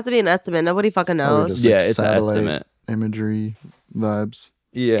estimate? That has to be an estimate. Nobody fucking knows. Like it's an estimate. Imagery vibes.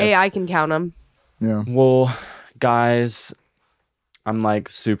 Yeah. AI can count them. Yeah. Well, guys, I'm like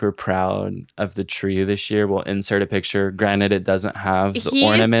super proud of the tree this year. We'll insert a picture. Granted, it doesn't have the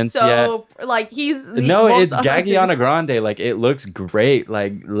ornaments yet. Like he's it's Gagiana Grande. Like it looks great.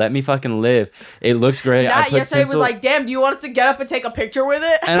 Like let me fucking live. It looks great. Yesterday was like, damn, do you want us to get up and take a picture with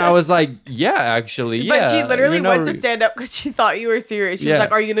it? And I was like, yeah, actually, yeah. But she literally went to stand up because she thought you were serious. She was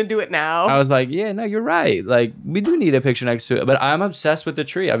like, are you gonna do it now? I was like, yeah, no, you're right. Like we do need a picture next to it. But I'm obsessed with the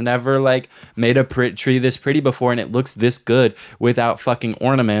tree. I've never like made a tree this pretty before, and it looks this good without fucking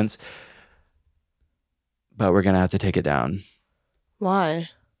ornaments. But we're gonna have to take it down. Why?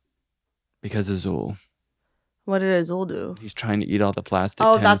 Because Azul. What did Azul do? He's trying to eat all the plastic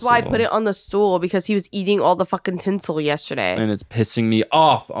tinsel. That's why I put it on the stool, because he was eating all the fucking tinsel yesterday. And it's pissing me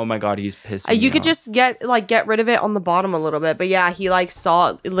off. Oh my god, he's pissing me off. You could just get rid of it on the bottom a little bit. But yeah, he like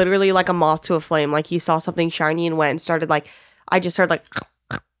saw literally like a moth to a flame. Like he saw something shiny and went and started like, I just heard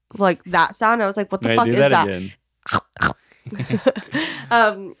like that sound. I was like, what the fuck is that? Again.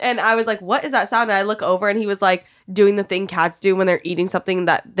 And I was like, what is that sound? And I look over and he was like doing the thing cats do when they're eating something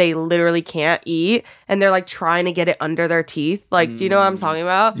that they literally can't eat, and they're like trying to get it under their teeth. Like, do you know what I'm talking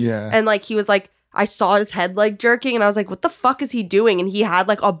about? Yeah. And like he was like, I saw his head like jerking, and I was like, what the fuck is he doing? And he had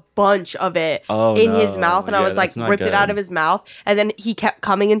like a bunch of it in his mouth, and I was like, ripped it out of his mouth. And then he kept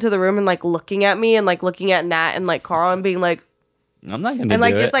coming into the room and like looking at me and like looking at Nat and like Carl and being like, I'm not gonna and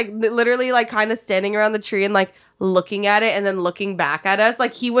like do just it. like literally like kind of standing around the tree and like looking at it and then looking back at us.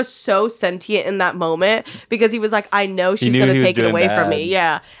 Like he was so sentient in that moment, because he was like, I know she's gonna take it away from me.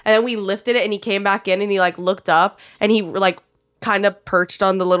 Yeah. And then we lifted it and he came back in and he like looked up and he like kind of perched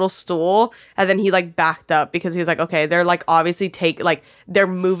on the little stool, and then he like backed up because he was like, okay, they're like obviously they're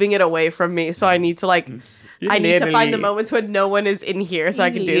moving it away from me, so I need to like I need to find the moments when no one is in here so I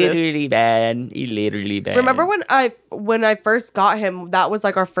can do this. Literally bad. He literally bad. Remember when I first got him, that was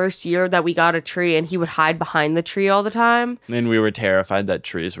like our first year that we got a tree and he would hide behind the tree all the time. And we were terrified that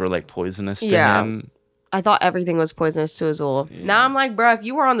trees were like poisonous to him. I thought everything was poisonous to Azul. Yeah. Now I'm like, bro, if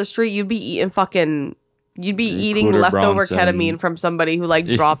you were on the street, you'd be eating leftover ketamine from somebody who like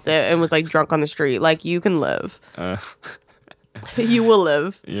dropped it and was like drunk on the street. Like, you can live. You will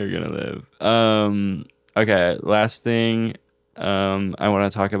live. You're gonna live. Okay, last thing I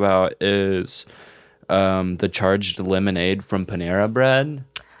want to talk about is the charged lemonade from Panera Bread.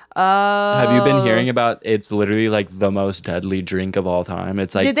 Have you been hearing about? It's literally like the most deadly drink of all time.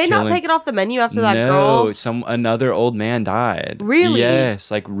 It's like, did they not take it off the menu after that girl? No, another old man died. Really? Yes,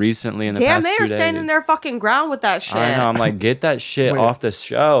 like recently in the past 2 days. Damn, they were standing their fucking ground with that shit. I know. I'm like, get that shit off the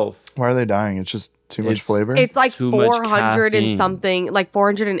shelf. Why are they dying? It's just too much flavor? It's like too 400 and something, like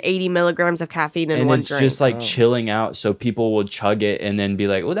 480 milligrams of caffeine in one drink. And it's just like chilling out, so people will chug it and then be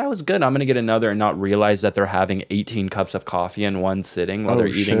like, well, that was good, I'm gonna get another, and not realize that they're having 18 cups of coffee in one sitting while they're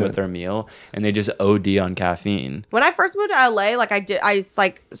eating with their meal, and they just OD on caffeine. When I first moved to LA, like I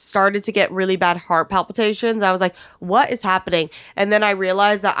started to get really bad heart palpitations. I was like, what is happening? And then I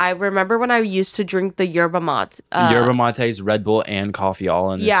realized that I remember when I used to drink the yerba mate. Yerba mate's Red Bull and coffee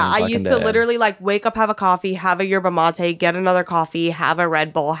all in the same fucking day. I used to literally like wake up, have a coffee, have a yerba mate, get another coffee, have a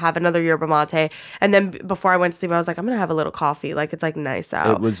Red Bull, have another yerba mate, and then before I went to sleep, I was like, I'm gonna have a little coffee. Like, it's like nice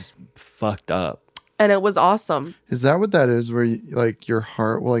out. It was fucked up. And it was awesome. Is that what that is? Where like your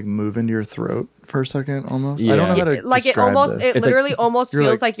heart will like move into your throat for a second, almost? Yeah. I don't know how to like describe this. It literally almost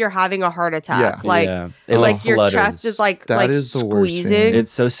feels like you're having a heart attack. Yeah. Like, It like your flutters. chest is like is the worst squeezing. feeling.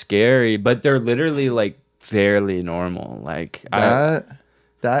 It's so scary, but they're literally like fairly normal. Like that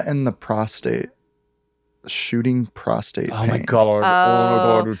and the prostate. Shooting prostate oh pain. my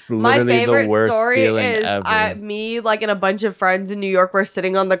god, it's my literally favorite the worst story feeling is ever. me like and a bunch of friends in New York were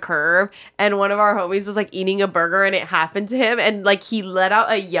sitting on the curb, and one of our homies was like eating a burger, and it happened to him, and like he let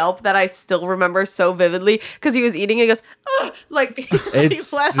out a yelp that I still remember so vividly because he was eating and he goes, oh, like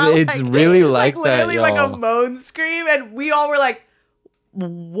It's really like that, literally like a y'all. moan scream, and we all were like,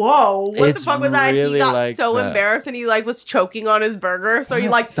 whoa, what the fuck was that? Really He got like so that. embarrassed, and he like was choking on his burger, so he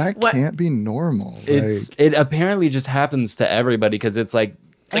like that can't be normal. It apparently just happens to everybody because it's like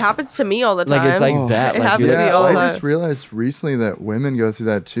it happens to me all the time. like it's like that. It Like happens you're to me yeah, all the I time. just realized recently that women go through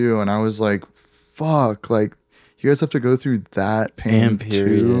that too, and I was like, fuck, like you guys have to go through that pain and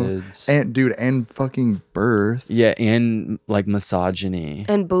periods. too. And dude, and fucking birth. Yeah, and like misogyny.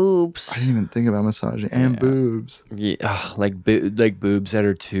 And boobs. I didn't even think about misogyny and boobs. Yeah, like boobs that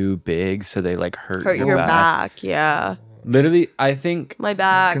are too big, so they like hurt your back. Yeah. Literally, I think. My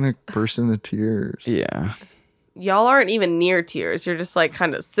back. I'm gonna burst into tears. Yeah. Y'all aren't even near tears. You're just like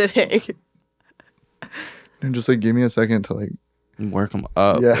kind of sitting. And just like give me a second to like Work them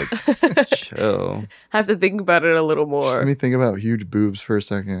up. Yeah. Like, chill. I have to think about it a little just more. let me think about huge boobs for a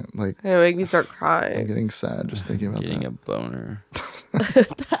second. Like It'll make me start I'm crying. getting sad just thinking about Getting that. a boner.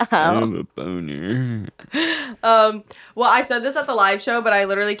 How? I'm a boner. Well, I said this at the live show, but I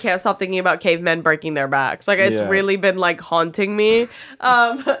literally can't stop thinking about cavemen breaking their backs. Like, it's Yeah. really been like haunting me.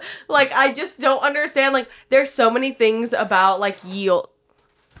 Like, I just don't understand. Like, there's so many things about like yield.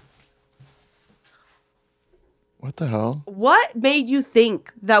 What the hell? What made you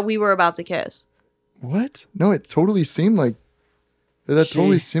think that we were about to kiss? What? No, it totally seemed like that.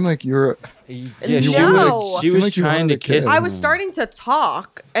 Totally seemed like you're. Yeah, No. she Seemed was like you trying to wanted to kiss kiss. I was me. starting to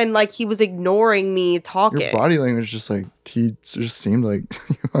talk, and like he was ignoring me talking. Your body language just like he just seemed like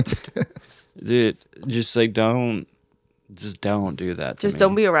you wanted to kiss. Dude, just like don't do that to Just me.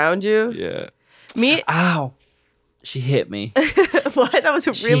 don't be around you. Yeah. Me. Ow. She hit me. What? That was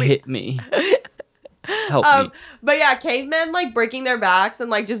She really. hit me. Help me. But yeah, cavemen like breaking their backs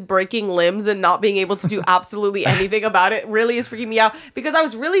and like just breaking limbs and not being able to do absolutely anything about it really is freaking me out, because I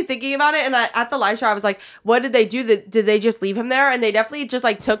was really thinking about it, and at the live show I was like, what did they do? Did they just leave him there? And they definitely just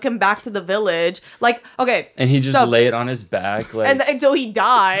like took him back to the village. Like, okay. And he just so- laid on his back like and until he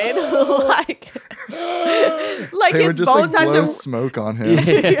died. like They would his just bones like had blow to. smoke on him.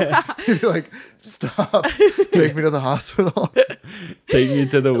 He'd be like, "Stop! Take me to the hospital." take me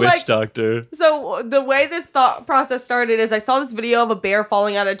to the witch Like- doctor. So the way this thought process started is I saw this video of a bear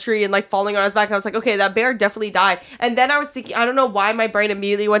falling out of a tree and like falling on his back. And I was like, okay, that bear definitely died. And then I was thinking, I don't know why my brain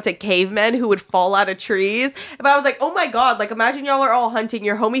immediately went to cavemen who would fall out of trees. But I was like, oh my God, like imagine y'all are all hunting.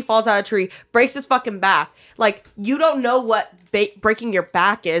 Your homie falls out of a tree, breaks his fucking back. Like you don't know what breaking your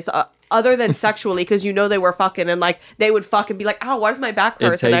back is. Other than sexually, because you know they were fucking, and like they would fucking be like, "Oh, why does my back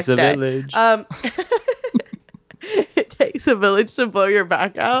hurt?" It the next takes a day. village. It takes a village to blow your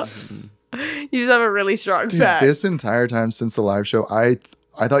back out. You just have a really strong Dude, back. this entire time since the live show, I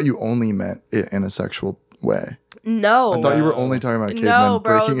thought you only meant it in a sexual way. No. I thought you were only talking about cavemen No,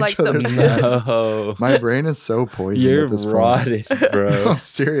 bro, breaking like each other's some- back. No. My brain is so poisoned You're at this point. rotted, bro. I'm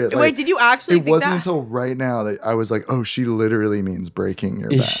serious. Wait, did you actually It think wasn't that? until right now that I was like, oh, she literally means breaking your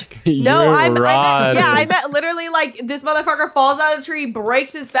back. No, You're I meant, yeah, I rotted. meant literally like this motherfucker falls out of the tree,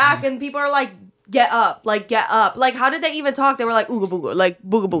 breaks his back, and people are like, get up, like get up. Like, how did they even talk? They were like ooga booga, like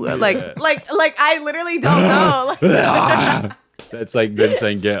booga booga, like I literally don't know. Like, That's like them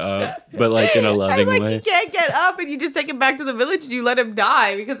saying get up, but like in a I loving like way. he can't get up, and you just take him back to the village and you let him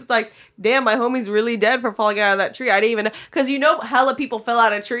die because it's like, damn, my homie's really dead for falling out of that tree. I didn't even because hella people fell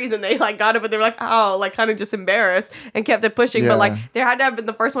out of trees and they like got it, but they were like, oh, like kind of just embarrassed and kept it pushing. But like Yeah. there had to have been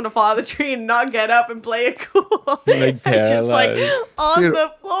the first one to fall out of the tree and not get up and play it cool, Like and just like paralyzed. on Dude,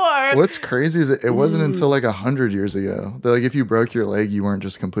 the floor. What's crazy is it wasn't until like 100 years ago that like if you broke your leg, you weren't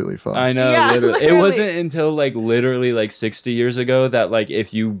just completely fucked. I know, Yeah, literally. It literally. wasn't until like literally like 60 years ago that like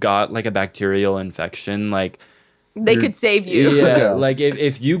if you got like a bacterial infection, like They could save you. yeah, Yeah. like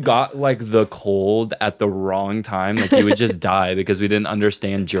if you got like the cold at the wrong time, like you would just die because we didn't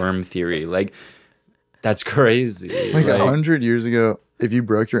understand germ theory. Like that's crazy. Like 100 years ago, if you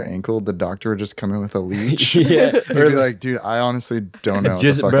broke your ankle, the doctor would just come in with a leech. yeah, He'd be like, dude, I honestly don't know.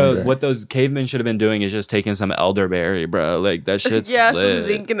 just the fucking bro, day. what those cavemen should have been doing is just taking some elderberry, bro. Like that shit's Yeah, lit. some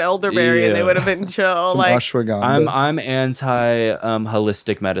zinc and elderberry, and they Yeah. would have been chill. Some Like, ashwagandha. I'm anti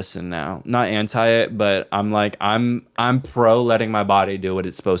holistic medicine now. Not anti it, but I'm pro letting my body do what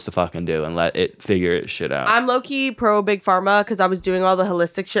it's supposed to fucking do and let it figure its shit out. I'm low key pro big pharma because I was doing all the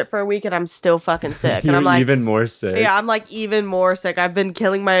holistic shit for a week and I'm still fucking sick. And I'm You're like, even more sick. yeah, I'm like even more sick. I've been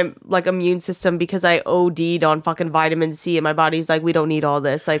killing my like immune system because I OD'd on fucking vitamin C, and my body's like, we don't need all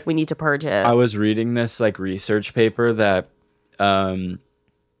this. Like, we need to purge it. I was reading this like research paper that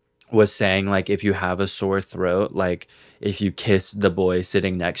was saying like if you have a sore throat, like if you kiss the boy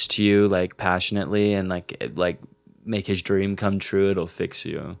sitting next to you like passionately and like make his dream come true, it'll fix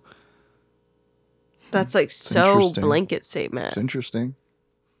you. That's like so interesting. blanket statement. It's interesting.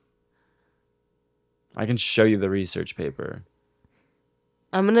 I can show you the research paper.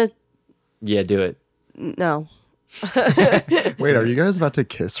 I'm gonna Yeah, do it. no. Wait, are you guys about to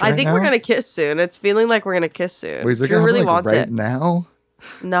kiss right I think now? we're gonna kiss soon. It's feeling like we're gonna kiss soon. Wait, is it Drew gonna really happen, like, wants right it. now?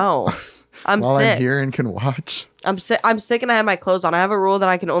 No, I'm While sick. I'm here and can watch? I'm sick. I'm sick, and I have my clothes on. I have a rule that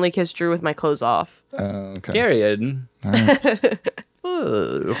I can only kiss Drew with my clothes off. Okay. Period. All right.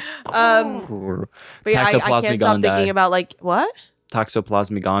 But yeah, I can't stop Toxoplasma thinking about like what?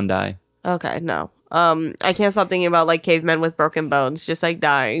 Toxoplasma gondii. Okay, no. I can't stop thinking about like cavemen with broken bones just like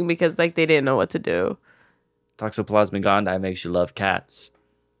dying because like they didn't know what to do. Toxoplasma gondii makes you love cats.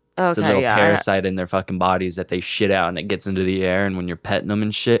 It's a Okay, little yeah. parasite in their fucking bodies that they shit out, and it gets into the air, and when you're petting them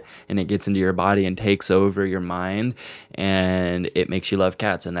and shit, and it gets into your body and takes over your mind, and it makes you love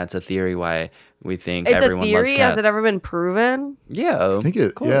cats, and that's a theory why we think It's a everyone loves theory. cats. Has it ever been proven? Yeah. I think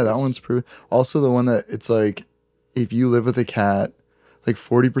it. Yeah, that one's proven. Also, the one that it's like, if you live with a cat, like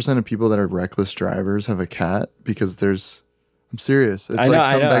 40% of people that are reckless drivers have a cat because there's. I'm serious. It's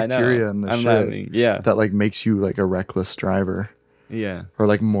like some bacteria in the I'm shit laughing. Yeah. that like makes you like a reckless driver, Yeah. or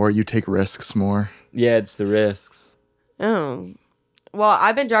like more you take risks more. Yeah, it's the risks. Oh. Well,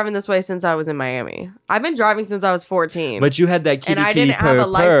 I've been driving this way since I was in Miami. I've been driving since I was 14. But you had that kitty And I kitty didn't purr have a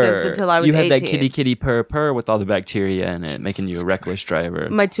license purr. until I was You had that 18. kitty kitty purr purr with all the bacteria in it, making you a reckless driver.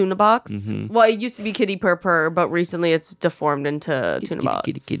 my tuna box. Mm-hmm. Well, it used to be kitty purr purr, but recently it's deformed into tuna box.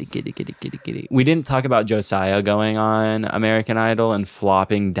 Kitty. We didn't talk about Josiah going on American Idol and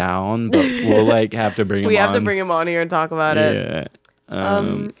flopping down, but we'll like have to bring him on. We have to bring him on here and talk about it.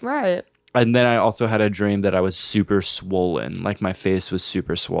 Yeah. Right. And then I also had a dream that I was super swollen, like my face was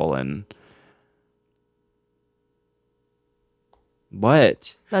super swollen.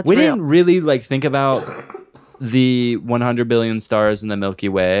 What? That's we real. didn't really like think about the 100 billion stars in the Milky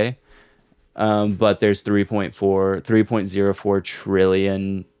Way, but there's 3.04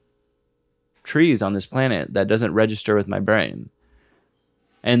 trillion trees on this planet. That doesn't register with my brain.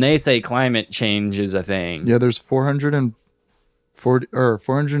 And they say climate change is a thing. Yeah, there's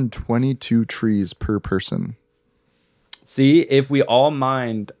 422 trees per person. See, if we all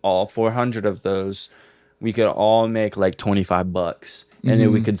mined all 400 of those, we could all make like $25, and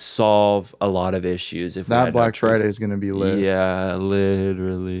then we could solve a lot of issues. If we That had Black no Friday trees. is gonna be lit. Yeah,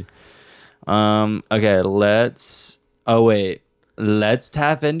 literally. Okay, let's. Oh wait, let's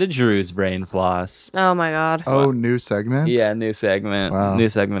tap into Drew's brain floss. Oh my god. Oh, new segment. Yeah, new segment. Wow. New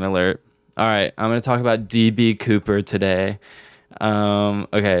segment alert. All right, I'm gonna talk about DB Cooper today.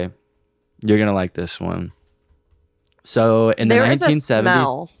 Okay, you're gonna like this one. So in the There is a 1970s,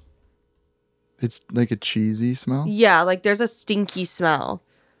 smell. It's like a cheesy smell. Yeah, like there's a stinky smell.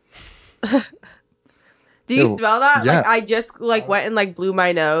 Do you Ew. smell that? Yeah. Like I just like went and like blew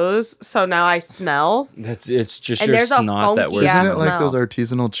my nose, so now I smell. It's just And your there's a snot that funky we're Isn't ass it like those smell.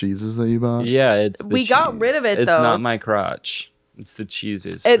 artisanal cheeses that you bought? Yeah, it's the We got rid of cheese. it, It's though. not my crotch. It's the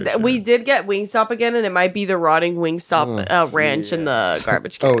cheeses. For sure. We did get Wingstop again, and it might be the rotting Wingstop ranch in the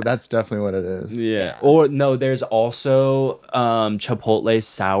garbage can. Oh, that's definitely what it is. Yeah. Or no, there's also Chipotle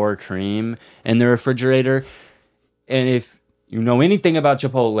sour cream in the refrigerator. And if you know anything about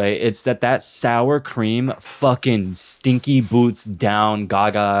Chipotle, it's that sour cream fucking stinky boots down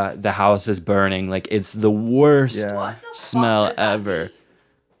Gaga. The house is burning. Like it's the worst Yeah. What the smell fuck does that ever.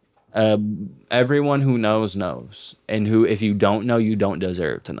 Everyone who knows knows, and who if you don't know, you don't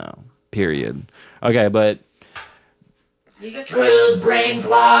deserve to know. Period. Okay, but Drew's brain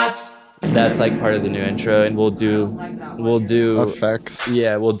floss. that's like part of the new intro, and we'll do Effects.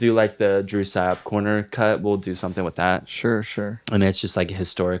 yeah, we'll do like the Drew Sapp corner cut. We'll do something with that, Sure. and it's just like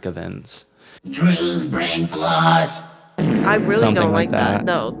historic events. Drew's brain floss. I really Something don't like like that. that.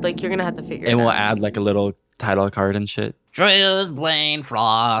 No, like you're gonna have to figure And it we'll out. add like a little title card and shit. Drew's brain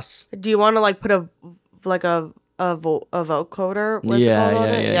floss. Do you want to like put a vocoder? What's it called on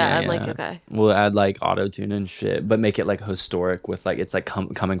it? Yeah, like okay. We'll add like auto tune and shit, but make it like historic with like it's like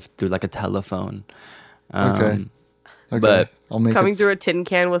coming through like a telephone. Okay. But I'll make Coming it through a tin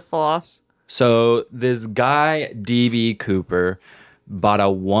can with floss. so this guy DB Cooper bought a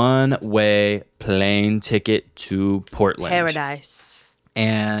one-way plane ticket to Portland. Paradise.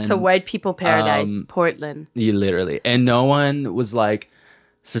 And To white people paradise, um, Portland. you literally, and no one was like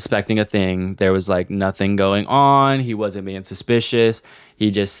suspecting a thing. There was like nothing going on. He wasn't being suspicious. He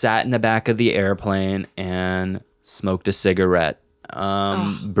just sat in the back of the airplane and smoked a cigarette.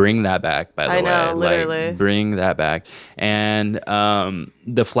 Bring that back, by the way. I know, Like, literally. bring that back. And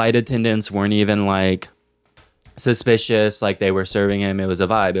the flight attendants weren't even like suspicious. Like they were serving him. It was a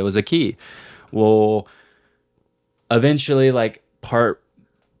vibe. It was a key. Well, eventually, like part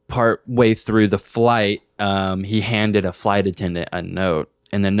way through the flight, he handed a flight attendant a note,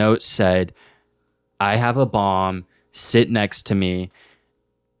 and the note said, "I have a bomb. Sit next to me,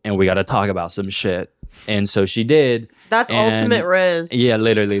 and we got to talk about some shit." And so she did. That's and- ultimate Riz. Yeah,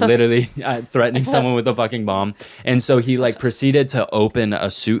 literally threatening someone with a fucking bomb. And so he like proceeded to open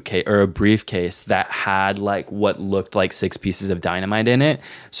a suitcase or a briefcase that had like what looked like 6 pieces of dynamite in it.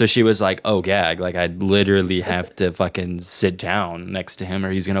 So she was like, "Oh, gag. Like I literally have to fucking sit down next to him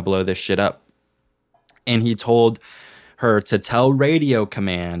or he's going to blow this shit up." And he told her to tell Radio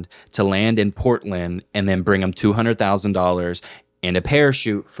Command to land in Portland and then bring him $200,000 and a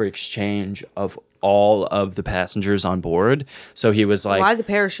parachute for exchange of all of the passengers on board. So he was like, Why the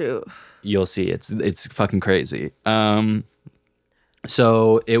parachute? "You'll see, it's fucking crazy."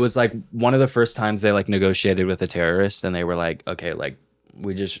 So it was like one of the first times they like negotiated with a terrorist, and they were like, "Okay, like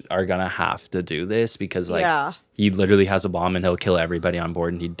we just are gonna have to do this because like Yeah. he literally has a bomb and he'll kill everybody on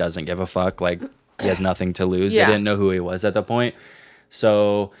board, and he doesn't give a fuck. Like he has nothing to lose." Yeah. They didn't know who he was at the point,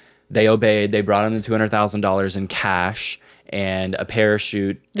 so they obeyed. They brought him the $200,000 in cash and a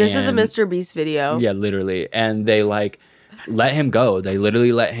parachute. This is a and- Mr. Beast video. Yeah, literally. And they like let him go. They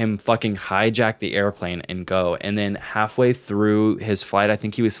literally let him fucking hijack the airplane and go. And then halfway through his flight, I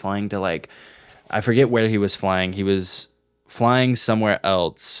think he was flying to like, I forget where he was flying. He was flying somewhere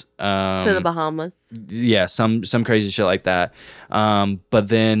else. To the Bahamas. Yeah, some crazy shit like that. But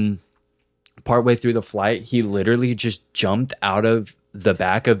then partway through the flight, he literally just jumped out of the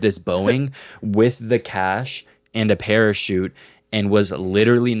back of this Boeing with the cash and a parachute and was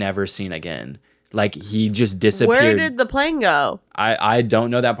literally never seen again. Like he just disappeared. Where did the plane go? I don't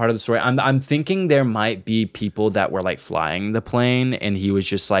know that part of the story. I'm thinking there might be people that were like flying the plane and he was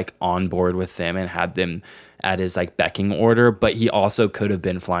just like on board with them and had them at his like becking order, but he also could have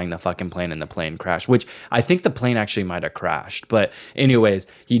been flying the fucking plane and the plane crashed, which I think the plane actually might have crashed. But anyways,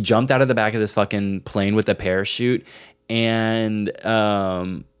 he jumped out of the back of this fucking plane with a parachute, and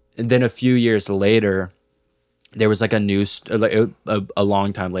then a few years later, there was like a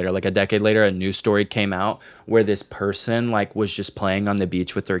long time later, like a decade later, a news story came out where this person like was just playing on the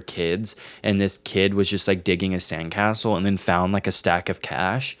beach with their kids, and this kid was just like digging a sandcastle and then found like a stack of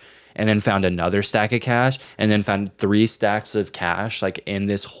cash, and then found another stack of cash, and then found 3 stacks of cash like in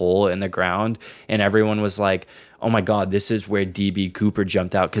this hole in the ground. And everyone was like, "Oh my God, this is where DB Cooper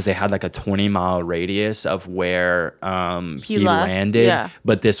jumped out," because they had like a 20-mile radius of where he left. landed. Yeah.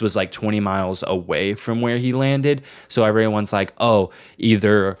 But this was like 20 miles away from where he landed. So everyone's like, oh,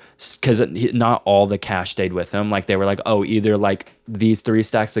 either because not all the cash stayed with him. Like they were like, oh, either like these 3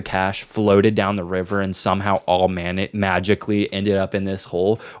 stacks of cash floated down the river and somehow all magically ended up in this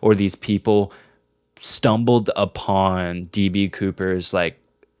hole, or these people stumbled upon DB Cooper's like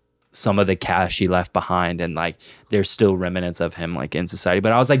some of the cash he left behind, and like there's still remnants of him like in society.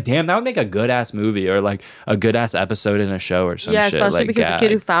 But I was like, damn, that would make a good ass movie or like a good ass episode in a show or some Yeah, shit. especially Like, because the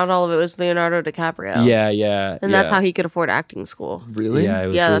kid who gag. found all of it was Leonardo DiCaprio. Yeah. And that's how he could afford acting school. Really? Yeah, it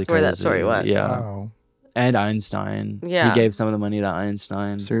was Yeah, really that's where that crazy. story went. Yeah. Wow. And Einstein. Yeah. He gave some of the money to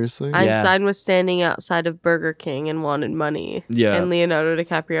Einstein. Seriously? Einstein was standing outside of Burger King and wanted money. Yeah. And Leonardo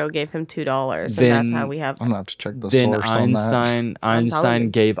DiCaprio gave him $2. And Then- that's how we have I'm gonna have to check the Then source on that. telling Einstein you.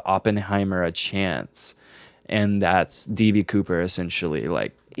 gave Oppenheimer a chance. And that's DB Cooper essentially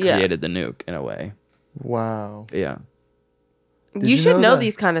like Yeah. created the nuke in a way. Wow. Yeah. Did you you should know know that-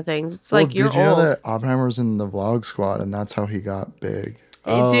 these kind of things. It's Well, like you're did you old. know that Oppenheimer was in the Vlog Squad and that's how he got big?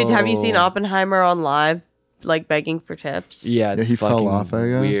 Hey, dude, have you seen Oh. Oppenheimer on live, like begging for tips? Yeah, it's he fell fucking off, I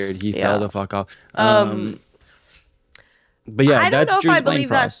guess? weird. He Yeah. fell the fuck off. But yeah, I don't that's know if Drew's I Blaine believe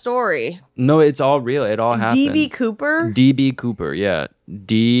that Frost. story. No, it's all real. It all happened. DB Cooper? DB Cooper, yeah.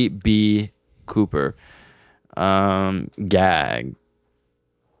 DB Cooper. Gag.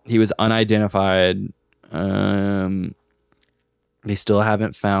 He was unidentified. They still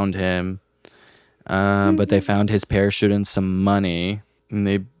haven't found him. But they found his parachute and some money. And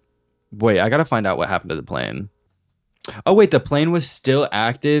they wait, I gotta find out what happened to the plane. Oh wait, the plane was still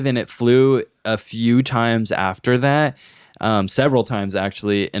active and it flew a few times after that. Several times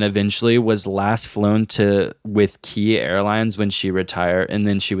actually, and eventually was last flown to with Key Airlines when she retired, and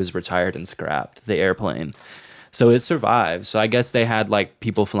then she was retired and scrapped the airplane. So it survived. So I guess they had like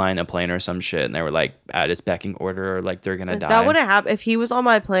people flying a plane or some shit, and they were like at its becking order, or like they're gonna die. That wouldn't happen. If he was on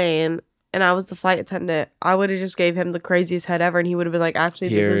my plane and I was the flight attendant, I would have just gave him the craziest head ever, and he would have been like, actually,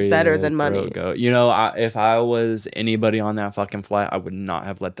 this is better Period, than money. bro, go. You know, if I was anybody on that fucking flight, I would not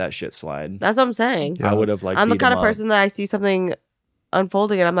have let that shit slide. That's what I'm saying. Yeah. I would have like. I'm the beat kind him of up. person that I see something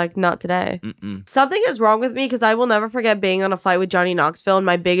unfolding and I'm like, not today. Mm-mm. Something is wrong with me because I will never forget being on a flight with Johnny Knoxville, and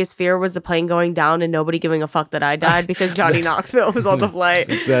my biggest fear was the plane going down and nobody giving a fuck that I died because Johnny Knoxville was on the flight.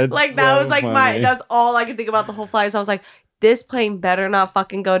 That's Like that so was like funny. that's all I could think about the whole flight. So I was like, this plane better not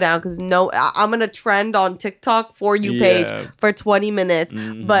fucking go down because I'm gonna trend on TikTok For You page Yeah. for 20 minutes,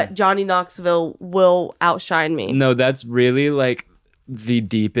 Mhm. but Johnny Knoxville will outshine me. No, that's really like the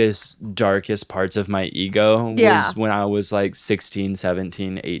deepest, darkest parts of my ego Yeah. was when I was like 16,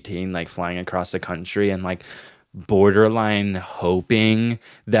 17, 18, like flying across the country and like borderline hoping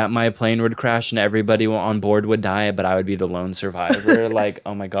that my plane would crash and everybody on board would die, but I would be the lone survivor. Like,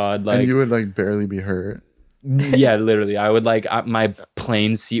 oh my God. Like, and you would like barely be hurt. yeah, literally. I would like, my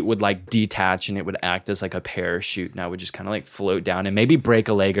plane seat would like detach and it would act as like a parachute, and I would just kind of like float down and maybe break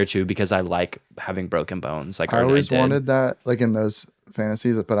a leg or two because I like having broken bones. Like, I always did. wanted that, like in those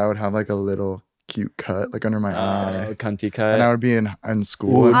fantasies, but I would have like a little cute cut, like under my eye, Cunty cut. and I would be in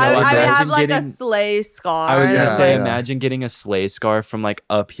school. Ooh, and no, I would imagine have like a getting- sleigh scar. I was gonna Yeah. say, Yeah. imagine getting a sleigh scar from like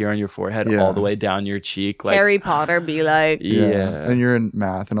up here on your forehead Yeah. all the way down your cheek. Like, Harry Potter be like, yeah. And you're in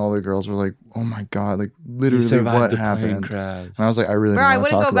math, and all the girls were like, "Oh my God, like You literally survived what the plane happened?" crash. And I was like, "I really bro, don't I want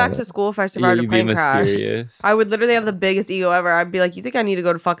to wouldn't talk go back about to it." school if I Yeah, survived a you'd be plane crash. mysterious. I would literally have the biggest ego ever. I'd be like, you think I need to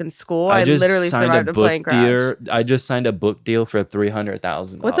go to fucking school? I just literally signed survived a book plane crash. deal. I just signed a book deal for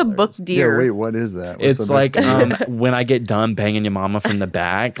 $300,000. What's a book Yeah, deer? wait, what is that? What's It's the like big deal? when I get done banging your mama from the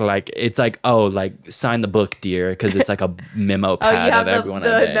back, like it's like, oh, like sign the book, dear, because it's like a memo Oh, pad you have of everyone I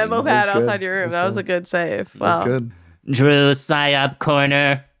the banged. memo That's pad good. outside your room. That's That was a good. good save. That's Wow. good. Drew Psyop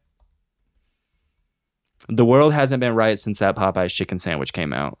Corner. The world hasn't been right since that Popeye's chicken sandwich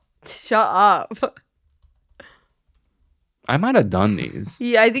came out. Shut up. I might have done these.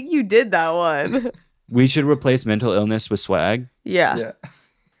 Yeah, I think you did that one. We should replace mental illness with swag. Yeah. Yeah.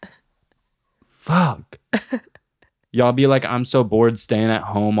 Fuck. Y'all be like, I'm so bored staying at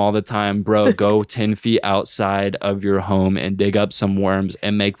home all the time. Bro, go 10 feet outside of your home and dig up some worms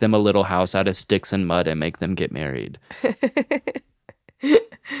and make them a little house out of sticks and mud and make them get married.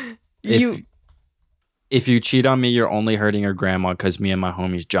 You If you cheat on me, you're only hurting your grandma because me and my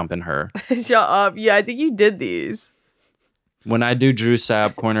homies jumping her. shut up. Yeah, I think you did these. When I do Drew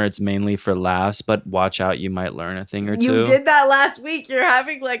Sab Corner, it's mainly for laughs, but watch out, you might learn a thing or two. You did that last week. You're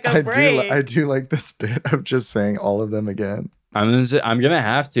having like a break. I do like this bit of just saying all of them again. I'm gonna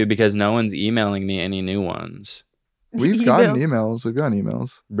have to because no one's emailing me any new ones. We've gotten emails. We've gotten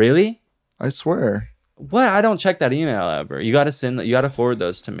emails. Really? I swear. What? I don't check that email ever. You gotta forward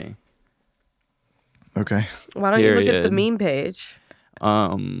those to me. Okay. Why don't you look at Period. the meme page?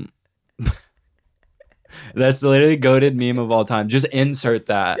 That's literally goated meme of all time. Just insert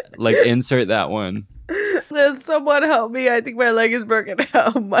that. Like insert that one. There's someone help me. I think my leg is broken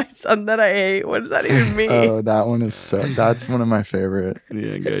out. My son that I hate. What does that even mean? Oh, that one is that's one of my favorite.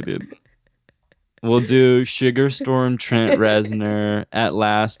 Yeah, go dude. We'll do Sugar Storm, Trent Reznor, At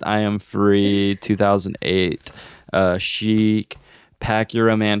Last I Am Free, 2008, Chic, Pack Your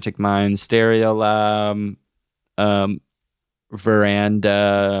Romantic Mind, Stereo Lab,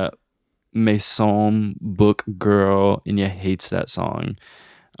 Veranda, Maison, Book Girl. Enya hates that song.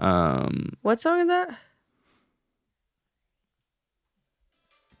 What song is that?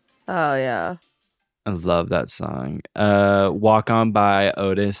 Oh yeah. I love that song. Walk On By,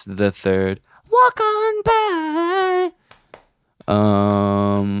 Otis the Third. Walk On By.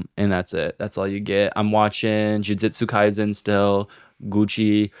 And that's it. That's all you get. I'm watching Jujutsu Kaisen still.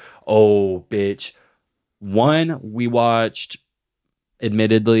 Gucci. Oh, bitch. One, we watched,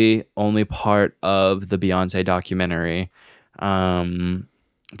 admittedly, only part of the Beyonce documentary.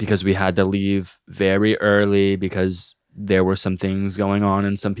 Because we had to leave very early because there were some things going on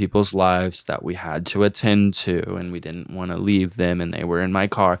in some people's lives that we had to attend to, and we didn't want to leave them, and they were in my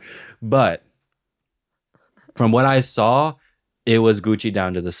car. But from what I saw, it was Gucci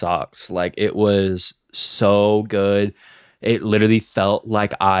down to the socks. Like, it was so good. It literally felt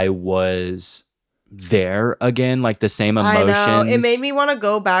like I was there again, like the same emotions. I know. It made me want to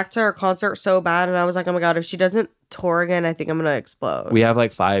go back to her concert so bad, and I was like, oh my god, if she doesn't tour again, I think I'm gonna explode. We have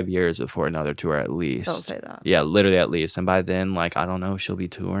like 5 years before another tour at least. Don't say that. Yeah, literally at least. And by then, like, I don't know if she'll be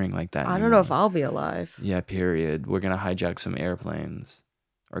touring like that I don't anymore. know if I'll be alive. Yeah, period. We're gonna hijack some airplanes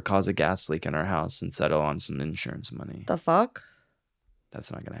or cause a gas leak in our house and settle on some insurance money. The fuck? That's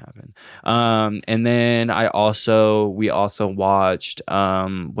not gonna happen. And then we also watched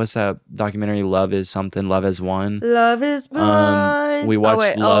what's that documentary? Love is something. Love has won. Love is blind. We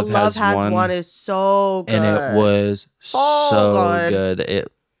watched Love Has Won. Won is so good. And it was so good.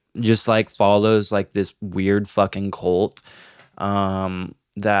 It just like follows like this weird fucking cult.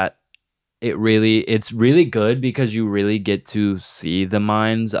 That it's really good because you really get to see the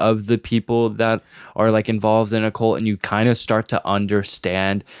minds of the people that are like involved in a cult, and you kind of start to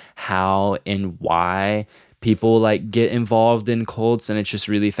understand how and why people like get involved in cults, and it's just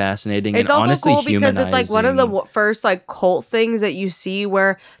really fascinating. It's and also honestly cool because it's like one of the humanizing. first like cult things that you see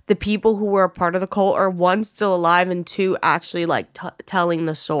where the people who were a part of the cult are one still alive and two actually like telling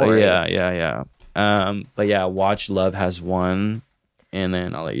the story. Yeah. But yeah, watch Love Has Won. And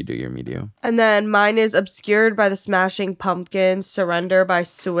then I'll let you do your medium. And then mine is Obscured by the Smashing Pumpkins, Surrender by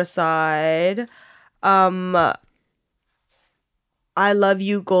Suicide, I Love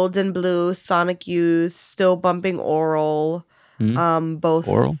You, Golden Blue, Sonic Youth, Still Bumping Oral, both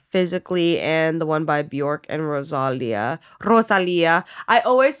Oral? Physically, and the one by Bjork and Rosalia. I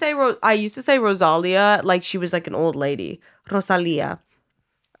always say, I used to say Rosalia like she was like an old lady. Rosalia.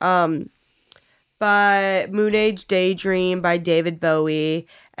 By Moon Age Daydream by David Bowie.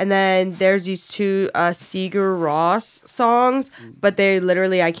 And then there's these two Sigur Rós songs, but they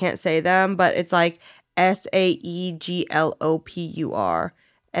literally, I can't say them, but it's like Saeglopur.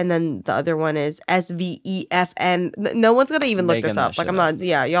 And then the other one is Svefn. No one's gonna even look Making this that up. Like, shit I'm not,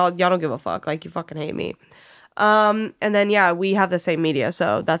 yeah, y'all don't give a fuck. Like, you fucking hate me. And then, yeah, we have the same media,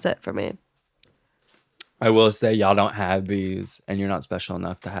 so that's it for me. I will say y'all don't have these, and you're not special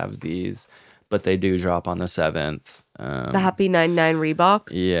enough to have these, but they do drop on the 7th. The Happy 99 Reebok.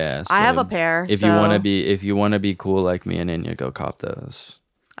 Yeah, I have so a pair. If you want to be cool like me and Enya, go cop those.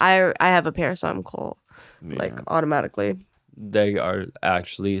 I have a pair, so I'm cool. Yeah. Like, automatically. They are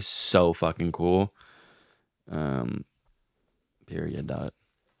actually so fucking cool. Period. Dot.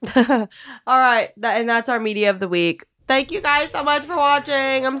 All right, and that's our media of the week. Thank you guys so much for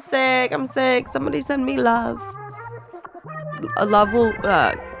watching. I'm sick. Somebody send me love. Love will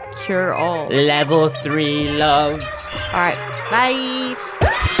cure all. Level 3 love. All right, bye.